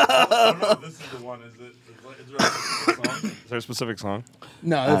 I don't know if this is the one. Is there a specific song?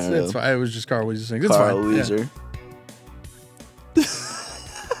 No, that's fine. It was just Carl Weezer singing. It's Carl fine. Weezer.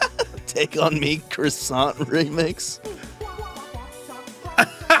 Take on Me Croissant remix.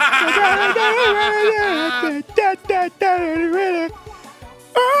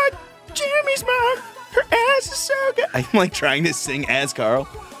 Oh, Jimmy's mom, her ass is so good. I'm like trying to sing as Carl.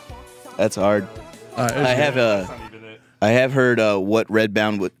 That's hard. I have heard what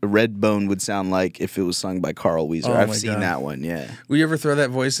Redbone would sound like if it was sung by Carl Weezer. Oh I've my seen God. that one. Yeah. Will you ever throw that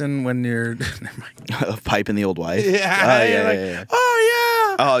voice in when you're Piping the old wife. Yeah. Yeah.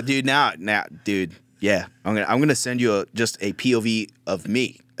 Oh yeah. Oh, dude, now, dude, yeah. I'm gonna send you just a POV of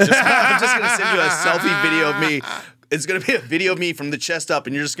me. I'm just gonna send you a selfie video of me. It's gonna be a video of me from the chest up,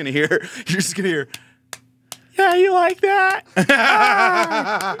 and you're just gonna hear. Yeah, you like that?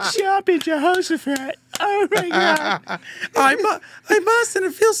 Oh, jumping Jehoshaphat. Oh my God. I must, and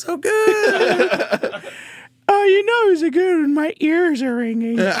it feels so good. Oh, you know it's a good one. My ears are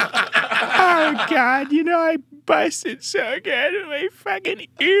ringing. Oh God, you know I busted so good. My fucking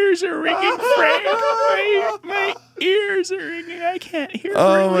ears are ringing, Frank. My ears are ringing. I can't hear.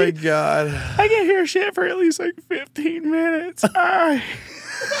 Oh my God. I can hear shit for at least like 15 minutes.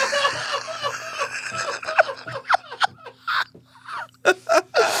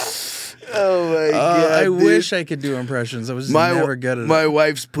 Oh my God. I dude. wish I could do impressions. I was just never good at My it.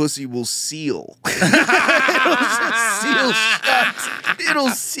 wife's pussy will seal. It'll just seal shut. It'll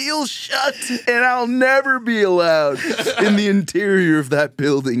seal shut, and I'll never be allowed in the interior of that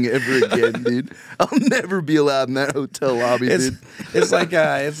building ever again, dude. I'll never be allowed in that hotel lobby, dude. It's like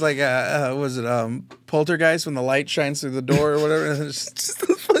was it Poltergeist when the light shines through the door or whatever? Just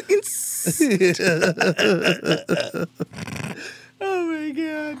the fucking. Oh my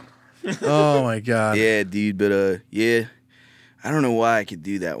God. Oh my God. Yeah, dude, but yeah. I don't know why I could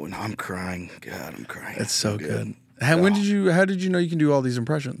do that one. I'm crying. God, I'm crying. It's so good. How did you know you can do all these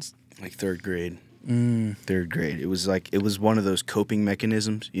impressions? Like third grade. Third grade. It was one of those coping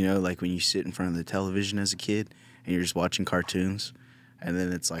mechanisms, you know, like when you sit in front of the television as a kid and you're just watching cartoons, and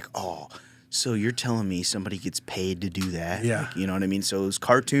then it's like, oh, so you're telling me somebody gets paid to do that? Yeah. Like, you know what I mean? So it was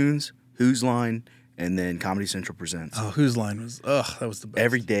cartoons, Who's Line, and then Comedy Central Presents. Oh, Whose Line was? Ugh, that was the best.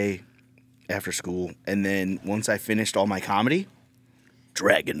 Every day after school, and then once I finished all my comedy,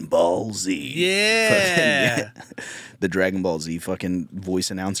 Dragon Ball Z. Yeah. The Dragon Ball Z fucking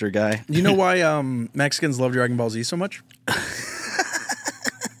voice announcer guy. You know why Mexicans love Dragon Ball Z so much?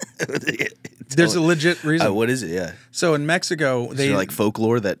 There's a legit reason. What is it? Yeah. So in Mexico, Is there like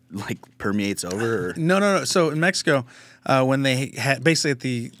folklore that like permeates over? Or? No. So in Mexico, when they had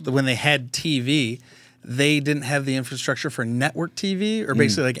basically when they had TV, they didn't have the infrastructure for network TV or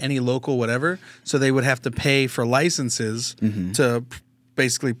basically like any local whatever. So they would have to pay for licenses to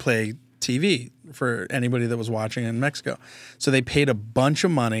basically play TV for anybody that was watching in Mexico. So they paid a bunch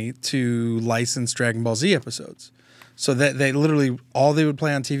of money to license Dragon Ball Z episodes. So that they literally all they would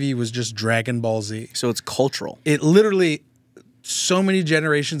play on TV was just Dragon Ball Z. So it's cultural. It literally, so many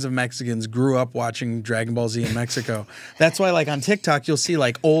generations of Mexicans grew up watching Dragon Ball Z in Mexico. That's why, like on TikTok, you'll see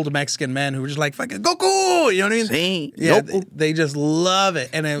like old Mexican men who are just like fucking Goku. You know what I mean? Sí, Yeah, Yoku. they just love it.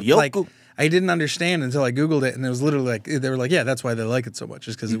 And it, Yoku. like I didn't understand until I Googled it, and it was literally like they were like, yeah, that's why they like it so much,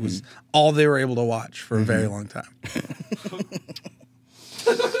 is because it was all they were able to watch for a very long time.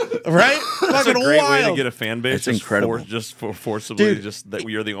 Right? That's a Fucking great way to wild. get a fan base. It's incredible. Forcibly, Dude, just that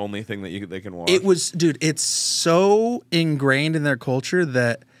you're the only thing that they can watch. It was, dude, it's so ingrained in their culture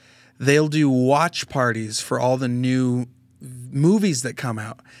that they'll do watch parties for all the new movies that come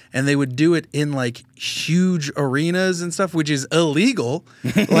out. And they would do it in like huge arenas and stuff, which is illegal.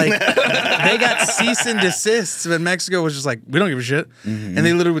 Like they got cease and desists, but Mexico was just like, we don't give a shit. And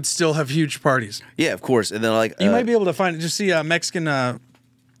they literally would still have huge parties. Yeah, of course. And then like You might be able to find it. Just see a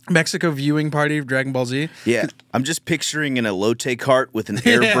Mexico viewing party of Dragon Ball Z. Yeah, I'm just picturing an elote cart with an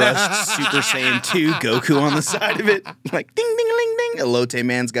airbrushed Super Saiyan 2 Goku on the side of it. Like, ding, ding, ding, ding. Elote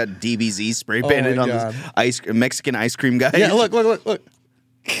man's got DBZ spray painted my on God. this Mexican ice cream guy. Yeah, look.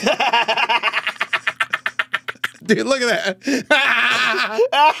 Dude, look at that.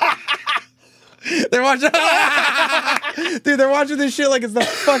 They're watching. Dude, they're watching this shit like it's the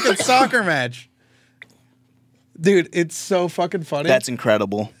fucking soccer match. Dude, it's so fucking funny. That's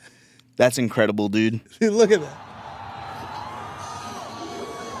incredible. That's incredible, dude. Dude, look at that.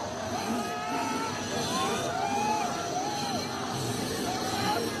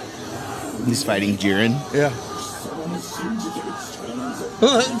 He's fighting Jiren. Yeah.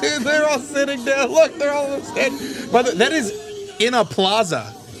 Dude, they're all sitting down. Look, they're all standing. But that is in a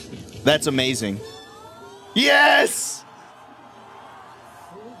plaza. That's amazing. Yes!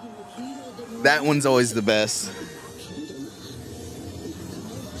 That one's always the best.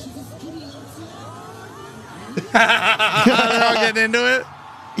 They're all getting into it.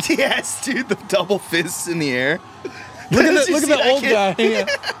 Yes, dude, the double fists in the air. Look at Did you see the that old kid? guy. Yeah.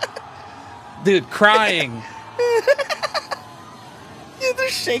 Dude, crying. Yeah, they're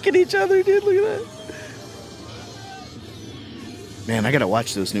shaking each other, dude. Look at that. Man, I gotta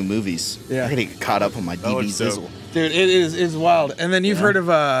watch those new movies. Yeah. I gotta get caught up on my DB looks dope. Zizzle. Dude, it is wild. And then you've heard of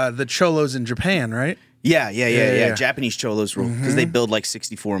the cholos in Japan, right? Yeah. Japanese cholos rule because they build like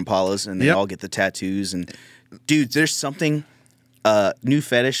 64 Impalas and they Yep. all get the tattoos. And dude, there's something new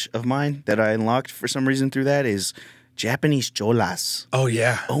fetish of mine that I unlocked for some reason through that is Japanese cholas. Oh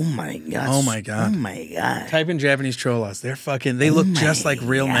yeah. Oh my god. Oh my god. Oh my god. Type in Japanese cholas. They're fucking. They look just like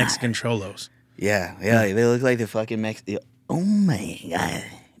real God. Mexican cholos. Yeah. They look like the fucking Mexican. Oh my god.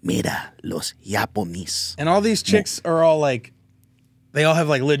 Mira los Japoneses. And all these chicks are all like, they all have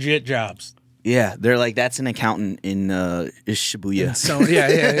like legit jobs. Yeah, they're like that's an accountant in Shibuya. So yeah.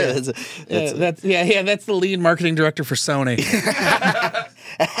 That's That's the lead marketing director for Sony.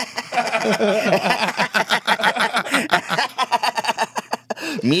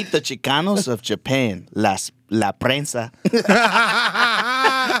 Meet the Chicanos of Japan, la prensa.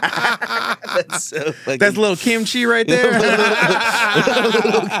 That's so fucking. That's little kimchi right there.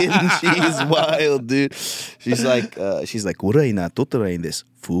 Little kimchi is wild, dude. She's like, "Urai na totorai this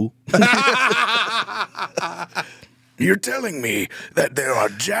fool." You're telling me that there are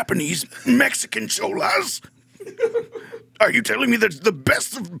Japanese Mexican cholas? Are you telling me that's the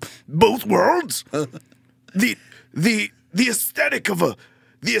best of both worlds? The aesthetic of a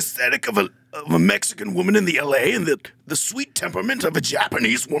Mexican woman in the LA and the sweet temperament of a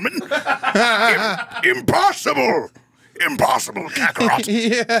Japanese woman? Impossible! Impossible, Kakarot.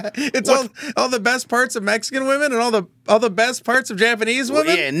 Yeah, it's all the best parts of Mexican women and all the best parts of Japanese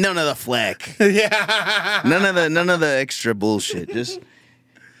women. Yeah, none of the flack. Yeah. None of the extra bullshit. Just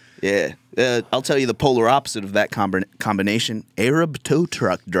yeah. I'll tell you the polar opposite of that combination: Arab tow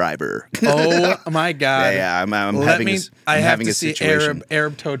truck driver. Oh my god. Yeah, I'm Let having me. I'm I have having to a see situation.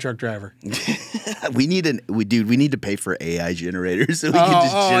 Arab tow truck driver. We need to pay for AI generators so we can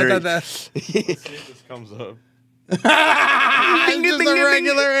just generate. I thought that. See if this comes up. I'm just a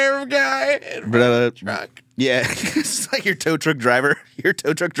regular Arab guy. Truck. Yeah, it's like your tow truck driver. Your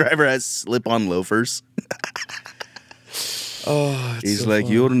tow truck driver has slip-on loafers. Oh, it's He's so like,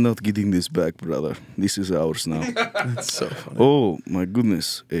 fun. "You're not getting this back, brother. This is ours now." That's so funny. Oh my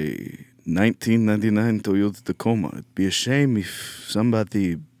goodness, a 1999 Toyota Tacoma. It'd be a shame if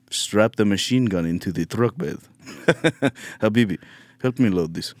somebody strapped a machine gun into the truck bed. Habibi, help me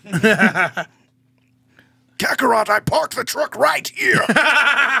load this. Kakarot, I parked the truck right here.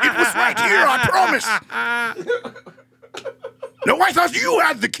 It was right here, I promise. No, I thought you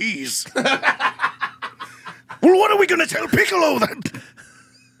had the keys. Well, what are we going to tell Piccolo then?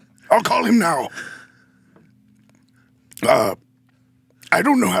 I'll call him now. I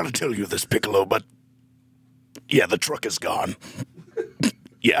don't know how to tell you this, Piccolo, but yeah, the truck is gone.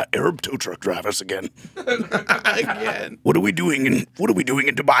 Yeah, Arab tow truck drivers again. Again. What are we doing in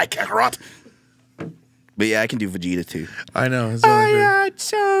Dubai, Kakarot? But yeah, I can do Vegeta too. I know. It's really good.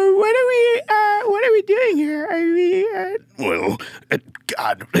 So what are we doing here? Well,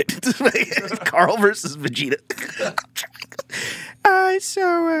 God, Carl versus Vegeta. I'm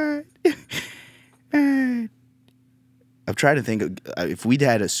trying to think of, if we'd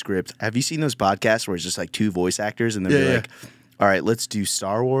had a script. Have you seen those podcasts where it's just like two voice actors and then they're like, all right, let's do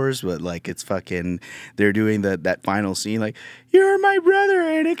Star Wars, but like it's fucking, they're doing that final scene like, "You're my brother,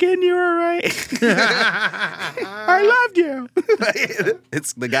 Anakin, you were right." I loved you.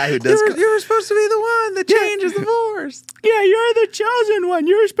 It's the guy who does. You were supposed to be the one that changes the Force. Yeah, you're the chosen one.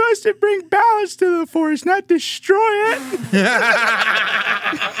 You're supposed to bring balance to the Force, not destroy it.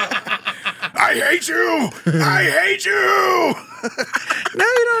 I hate you. I hate you. Now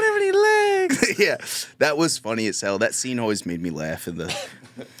you don't have any legs. Yeah, that was funny as hell. That scene always made me laugh.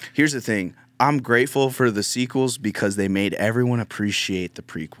 Here's the thing. I'm grateful for the sequels because they made everyone appreciate the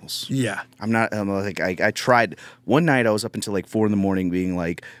prequels. Yeah. I tried. One night I was up until like 4 a.m. being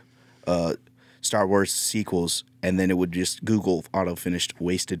like, Star Wars sequels, and then it would just Google auto-finished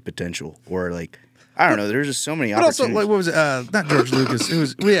wasted potential. Or like, I don't know, there's just so many But also, opportunities. like, what was it? Not George Lucas. It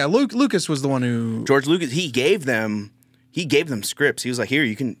was, Lucas was the one who. George Lucas, he gave them scripts. He was like, "Here,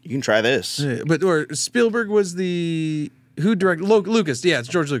 you can try this." Yeah, or Spielberg was the. Who directed Lucas? Yeah, it's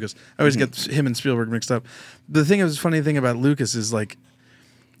George Lucas. I always get him and Spielberg mixed up. The funny thing about Lucas is like,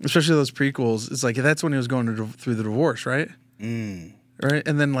 especially those prequels, it's like that's when he was going through the divorce, right? Right,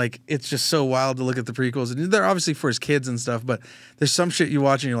 and then like it's just so wild to look at the prequels, and they're obviously for his kids and stuff. But there's some shit you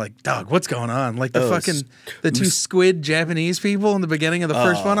watch and you're like, dog, what's going on? Like the two squid Japanese people in the beginning of the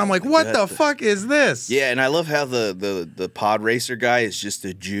first one. I'm like, what the fuck is this? Yeah, and I love how the pod racer guy is just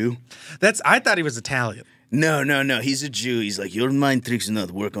a Jew. I thought he was Italian. No, he's a Jew. He's like, your mind tricks do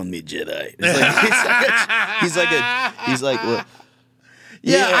not work on me, Jedi. He's like what?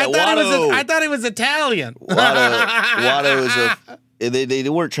 Yeah, I thought he was Italian. Watto is a. They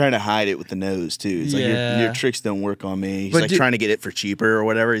weren't trying to hide it with the nose too. It's like your tricks don't work on me. He's like trying to get it for cheaper or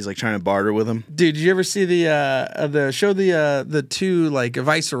whatever. He's like trying to barter with him. Dude, did you ever see the two like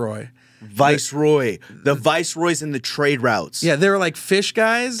Viceroy? The Viceroys and the trade routes. Yeah, they were like fish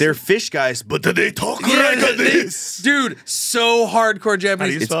guys. They're fish guys, but do they talk like this? Dude, so hardcore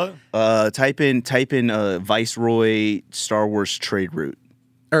Japanese. How do you spell it? Type in Viceroy Star Wars trade route.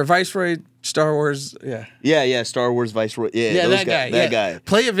 Or Viceroy Star Wars, yeah. Yeah, Star Wars Viceroy. Yeah, that guy.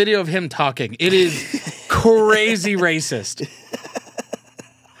 Play a video of him talking. It is crazy racist.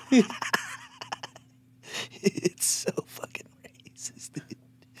 It's so fucking racist, dude.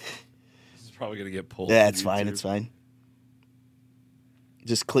 This is probably gonna get pulled. Yeah, it's fine. It's fine.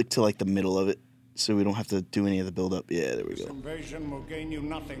 Just click to like the middle of it, so we don't have to do any of the build up. Yeah, there we go. This invasion will gain you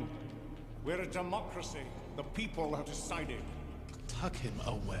nothing. We're a democracy. The people have decided. Tuck him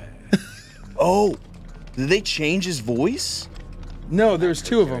away. Oh, did they change his voice? No, there's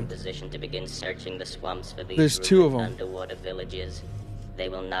two of them. Position to begin searching the swamps for these There's two of them. underwater villages. They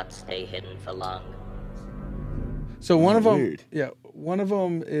will not stay hidden for long. So one of them, Weird. one of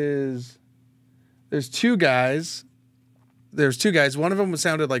them is. There's two guys. One of them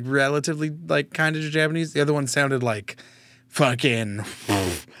sounded like relatively like kind of Japanese. The other one sounded like fucking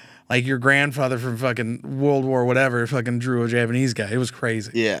like your grandfather from fucking World War whatever fucking drew a Japanese guy. It was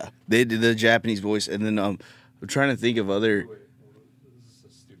crazy. Yeah, they did the Japanese voice, and then I'm trying to think of other.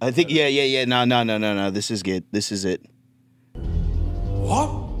 I think yeah. No. This is good. This is it. What?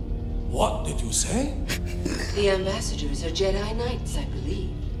 What did you say? The ambassadors are Jedi Knights, I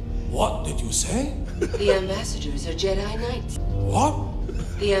believe. What did you say? The ambassadors are Jedi Knights. What?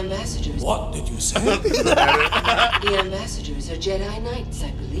 The ambassadors. What did you say? The ambassadors are Jedi Knights,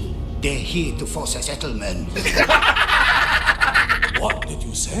 I believe. They're here to force a settlement. What did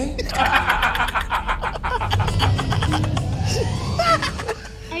you say?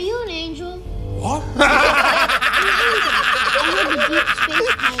 Are you an angel? What? I heard the deep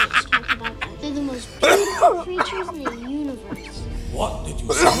space pilots talk about that. They're the most beautiful creatures in the universe. What did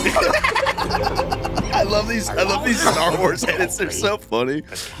you say? I love these Star Wars edits. They're so funny.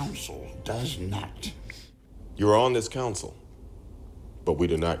 The council does not. You are on this council, but we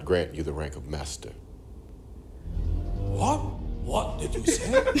do not grant you the rank of master. What? What did you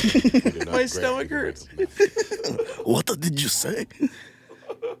say? My stomach hurts. What did you say?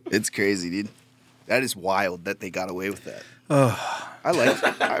 It's crazy, dude. That is wild that they got away with that.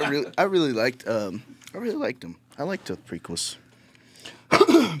 I really liked them. I liked the prequels.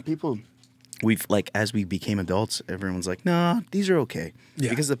 People, we've like as we became adults, everyone's like, nah, these are okay. Yeah.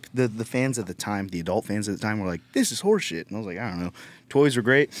 Because the fans at the time, the adult fans at the time, were like, this is horseshit. And I was like, I don't know. Toys were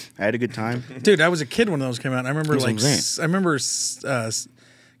great. I had a good time. Dude, I was a kid when those came out. And I remember That's what I'm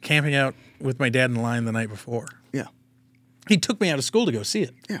camping out with my dad in line the night before. Yeah. He took me out of school to go see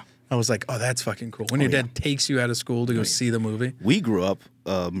it. Yeah. I was like, oh, that's fucking cool. When your dad takes you out of school to go see the movie. We grew up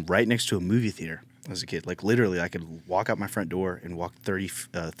right next to a movie theater as a kid. Like literally, I could walk out my front door and walk 30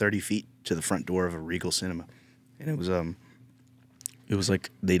 feet to the front door of a Regal cinema. And it was like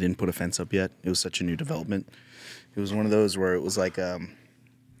they didn't put a fence up yet. It was such a new development. It was one of those where it was like, it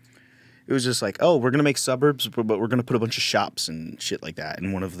was just like, oh, we're going to make suburbs, but we're going to put a bunch of shops and shit like that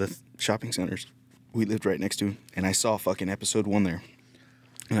in one of the shopping centers we lived right next to. And I saw fucking episode 1 there.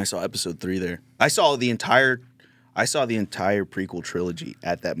 And I saw episode 3 there. I saw the entire prequel trilogy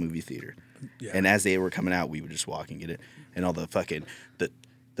at that movie theater. Yeah. And as they were coming out, we would just walk and get it. And all the fucking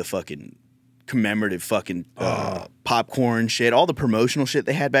the fucking commemorative fucking popcorn shit, all the promotional shit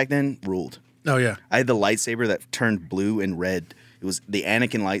they had back then ruled. Oh yeah. I had the lightsaber that turned blue and red. It was the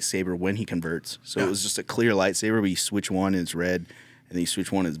Anakin lightsaber when he converts. So it was just a clear lightsaber, but you switch one and it's red. And then you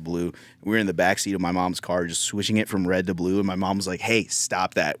switch one, it's blue. We were in the backseat of my mom's car just switching it from red to blue. And my mom was like, hey,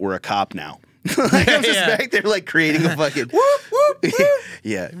 stop that. We're a cop now. Like, I'm just back there like creating a fucking... whoop, whoop, whoop.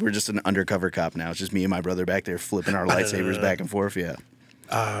 Yeah, we're just an undercover cop now. It's just me and my brother back there flipping our lightsabers back and forth. Yeah.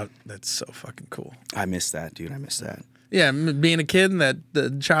 That's so fucking cool. I miss that, dude. I miss that. Yeah, being a kid and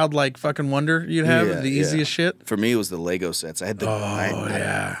the childlike fucking wonder you'd have, the easiest shit. For me, it was the Lego sets. I had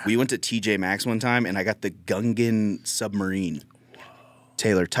the... we went to TJ Maxx one time and I got the Gungan submarine.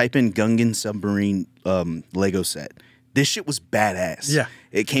 Taylor, type in Gungan submarine Lego set. This shit was badass. Yeah.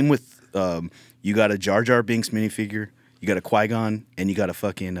 It came with you got a Jar Jar Binks minifigure, you got a Qui-Gon, and you got a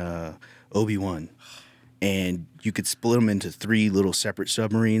fucking Obi-Wan. And you could split them into 3 little separate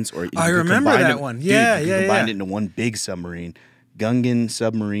submarines, or I remember that one. Yeah, you could combine it into one big submarine. Gungan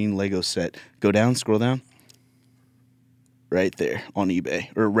submarine Lego set. Go down, scroll down. Right there on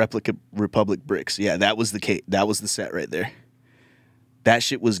eBay or Replica Republic Bricks. Yeah, that was the set right there. That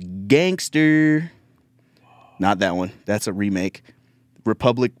shit was gangster. Not that one. That's a remake.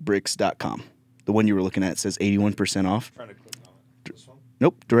 RepublicBricks.com. The one you were looking at says 81% off. Trying to click on it. This one?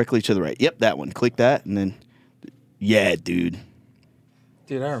 Nope, directly to the right. Yep, that one. Click that and then yeah, dude.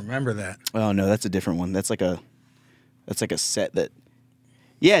 Dude, I remember that. Oh no, that's a different one. That's like a set that.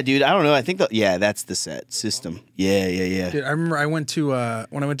 Yeah, dude. I don't know. I think that's the set system. Yeah. Dude, I remember I went to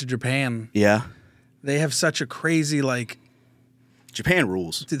when I went to Japan. Yeah. They have such a crazy Japan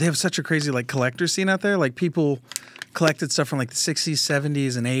rules. Dude, they have such a crazy collector scene out there. Like people collected stuff from the 60s,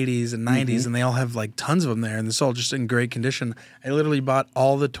 70s, and 80s and 90s, and they all have tons of them there, and it's all just in great condition. I literally bought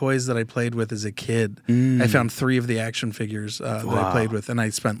all the toys that I played with as a kid. I found 3 of the action figures that I played with, and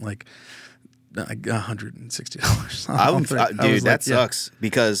I spent $160. Dude, that sucks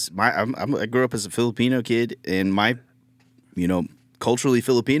because I grew up as a Filipino kid, and my, culturally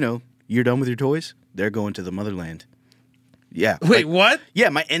Filipino. You're done with your toys, they're going to the motherland. Yeah. Wait, what? Yeah,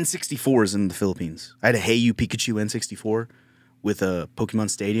 my N64 is in the Philippines. I had a Hey You Pikachu N64 with a Pokemon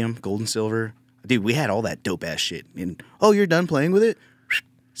Stadium, Gold and Silver. Dude, we had all that dope ass shit. And you're done playing with it?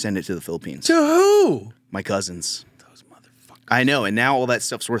 Send it to the Philippines. To who? My cousins. Those motherfuckers. I know, and now all that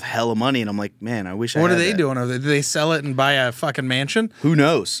stuff's worth hella money, and I'm like, man, I wish I had What are they that. doing over there? Do they sell it and buy a fucking mansion? Who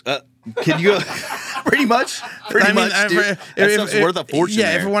knows? Can you go? Pretty much, dude. That stuff's worth a fortune.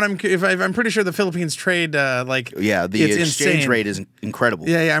 Yeah, there. I'm pretty sure the Philippines trade the it's exchange insane. rate is incredible.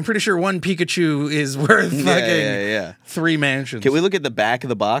 Yeah, I'm pretty sure one Pikachu is worth fucking yeah. 3 mansions. Can we look at the back of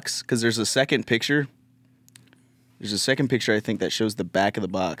the box? Because there's a second picture. There's a second picture, I think, that shows the back of the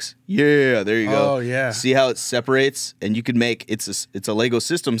box. Yeah, there you go. Oh, yeah. See how it separates? And you could make it's a Lego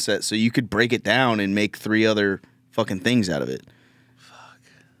system set, so you could break it down and make 3 other fucking things out of it.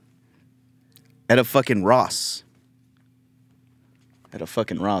 At a fucking Ross.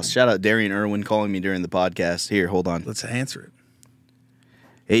 Shout out Darian Irwin calling me during the podcast. Here, hold on. Let's answer it.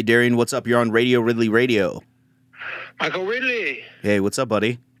 Hey, Darian, what's up? You're on Radio Ridley Radio. Michael Ridley. Hey, what's up,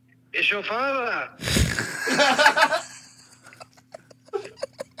 buddy? It's your father.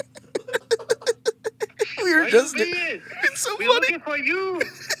 We were just... It's so We're funny. looking for you.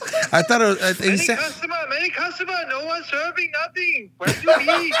 I thought it was... Many customer. No one serving nothing. Where do you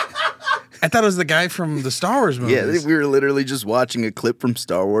be? I thought it was the guy from the Star Wars movies. Yeah, we were literally just watching a clip from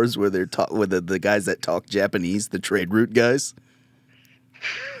Star Wars where they're with the guys that talk Japanese, the trade route guys.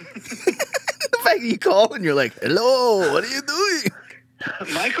 The fact that you call and you're like, hello, what are you doing?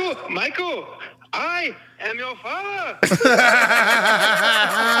 Michael, I am your father.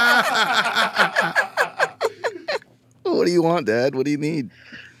 What do you want, Dad? What do you need?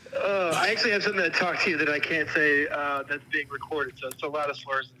 I actually have something to talk to you that I can't say that's being recorded, so it's a lot of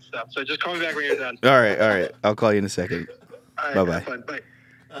slurs and stuff. So just call me back when you're done. All right. I'll call you in a second. All right, Bye-bye. Bye.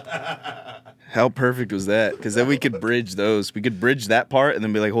 How perfect was that? Because then we could bridge those. We could bridge that part and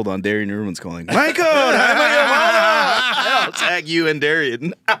then be like, hold on, Darian Irwin's calling. Michael, I'll tag you and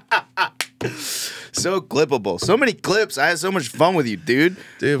Darian. So clippable. So many clips. I had so much fun with you, dude.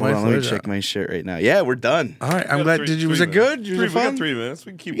 Dude, hold on, let me check my shit right now. Yeah, we're done. All right, I'm glad. Was it good? We got 3 minutes.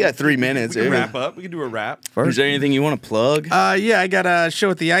 We can keep. We got 3 minutes. We can wrap up. We can do a wrap. Is there anything you want to plug? Yeah, I got a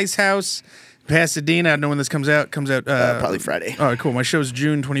show at the Ice House, Pasadena. I don't know when this comes out. Probably Friday. All right, cool. My show's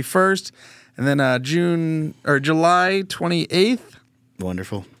June 21st, and then July 28th.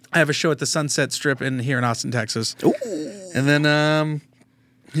 Wonderful. I have a show at the Sunset Strip here in Austin, Texas. Ooh. And then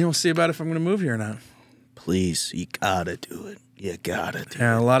we'll see about if I'm going to move here or not. Please, you gotta do it. You gotta do it.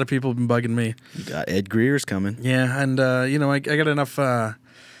 Yeah, a lot of people have been bugging me. You got Ed Greer's coming. Yeah, and I got enough.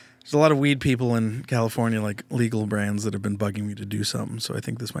 There's a lot of weed people in California, like legal brands, that have been bugging me to do something. So I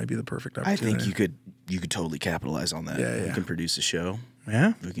think this might be the perfect opportunity. I think you could totally capitalize on that. Yeah. We can produce a show.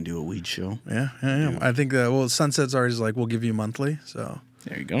 Yeah, we can do a weed show. Yeah. I think Sunset's already like we'll give you monthly. So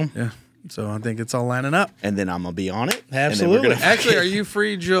there you go. Yeah. So I think it's all lining up. And then I'm gonna be on it. Absolutely. Actually, are you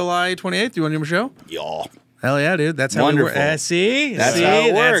free July 28th? Do you want to do a show? Y'all. Hell yeah, dude. That's how Wonderful. we work. See? That's how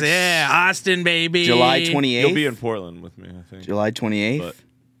it works. Austin, baby. July 28th. You'll be in Portland with me, I think. July 28th. But,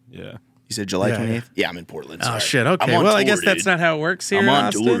 yeah. You said July Yeah, 28th? Yeah, I'm in Portland. Oh Sorry. shit. I'm Okay. on Well, I tour, guess that's dude. not how it works here. I'm in on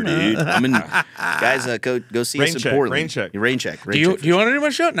Austin. tour, dude. I'm in. Guys, go see us in Portland. Rain check. Rain check. Do you want to do my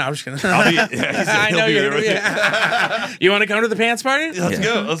show? No, I'm just kidding. I know you're. You want to come to the pants party? Let's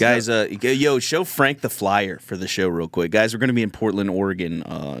go. Let's guys, go. show Frank the flyer for the show real quick. Guys, we're going to be in Portland, Oregon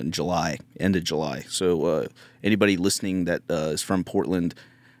in July, end of July. So anybody listening that is from Portland,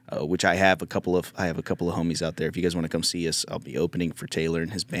 which I have a couple of homies out there. If you guys want to come see us, I'll be opening for Taylor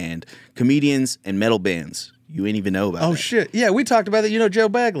and his band, comedians and metal bands. You ain't even know about. Oh that. shit! Yeah, we talked about that. You know Joe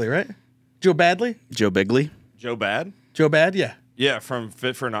Bagley, right? Joe Badley? Joe Begley? Joe Bad? Joe Bad? Yeah. Yeah, from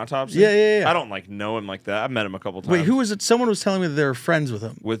Fit for an Autopsy. Yeah. I don't know him like that. I've met him a couple times. Wait, who was it? Someone was telling me that they were friends with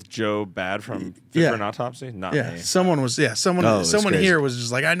him. With Joe Bad from Fit for an Autopsy? Not me. Someone was. Yeah, someone crazy. here was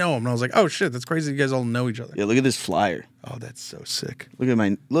just like, I know him, and I was like, oh shit, that's crazy. You guys all know each other. Yeah, look at this flyer. Oh, that's so sick.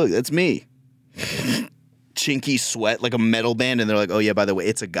 Look, that's me. Chinky Sweat, like a metal band, and they're like, oh yeah, by the way,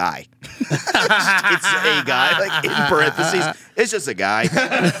 it's a guy. It's a guy, like in parentheses. It's just a guy.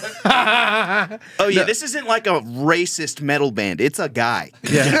 Oh yeah, this isn't like a racist metal band. It's a guy.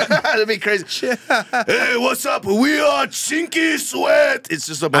 Yeah. That'd be crazy. Hey, what's up? We are Chinky Sweat. It's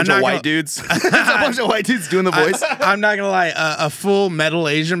just a bunch of white dudes. It's a bunch of white dudes doing the voice. I'm not gonna lie, a full metal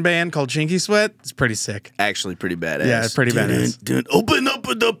Asian band called Chinky Sweat is pretty sick. Actually, pretty badass. Yeah, it's pretty badass. Open up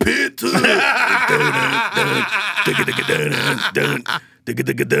the pit.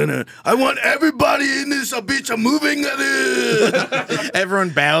 I want everybody in this bitch moving at it. Everyone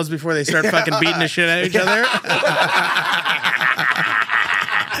bows before they start fucking beating the shit out of each other.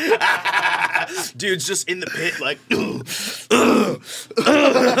 Dude's just in the pit, like. Dude's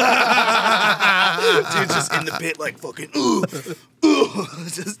just in the pit, like fucking.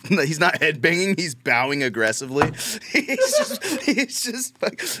 He's not headbanging. He's bowing aggressively. He's just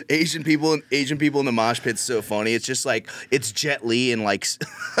like Asian people in the mosh pit's so funny. It's just like it's Jet Li and like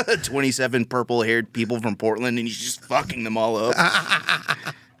 27 purple-haired people from Portland, and he's just fucking them all up.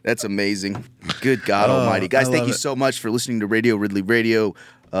 That's amazing. Good God Almighty, guys! Thank you so much for listening to Radio Ridley Radio.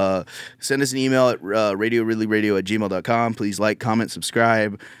 Send us an email at radioridleyradio@gmail.com. Please like, comment,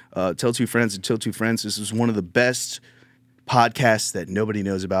 subscribe. Tell two friends and tell two friends. This is one of the best podcasts that nobody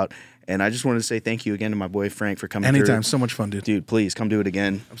knows about. And I just wanted to say thank you again to my boy Frank for coming Anytime. through. So much fun, dude. Dude, please come do it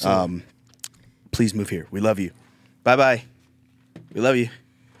again. Absolutely. Please move here. We love you. Bye-bye. We love you.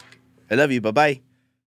 I love you. Bye-bye.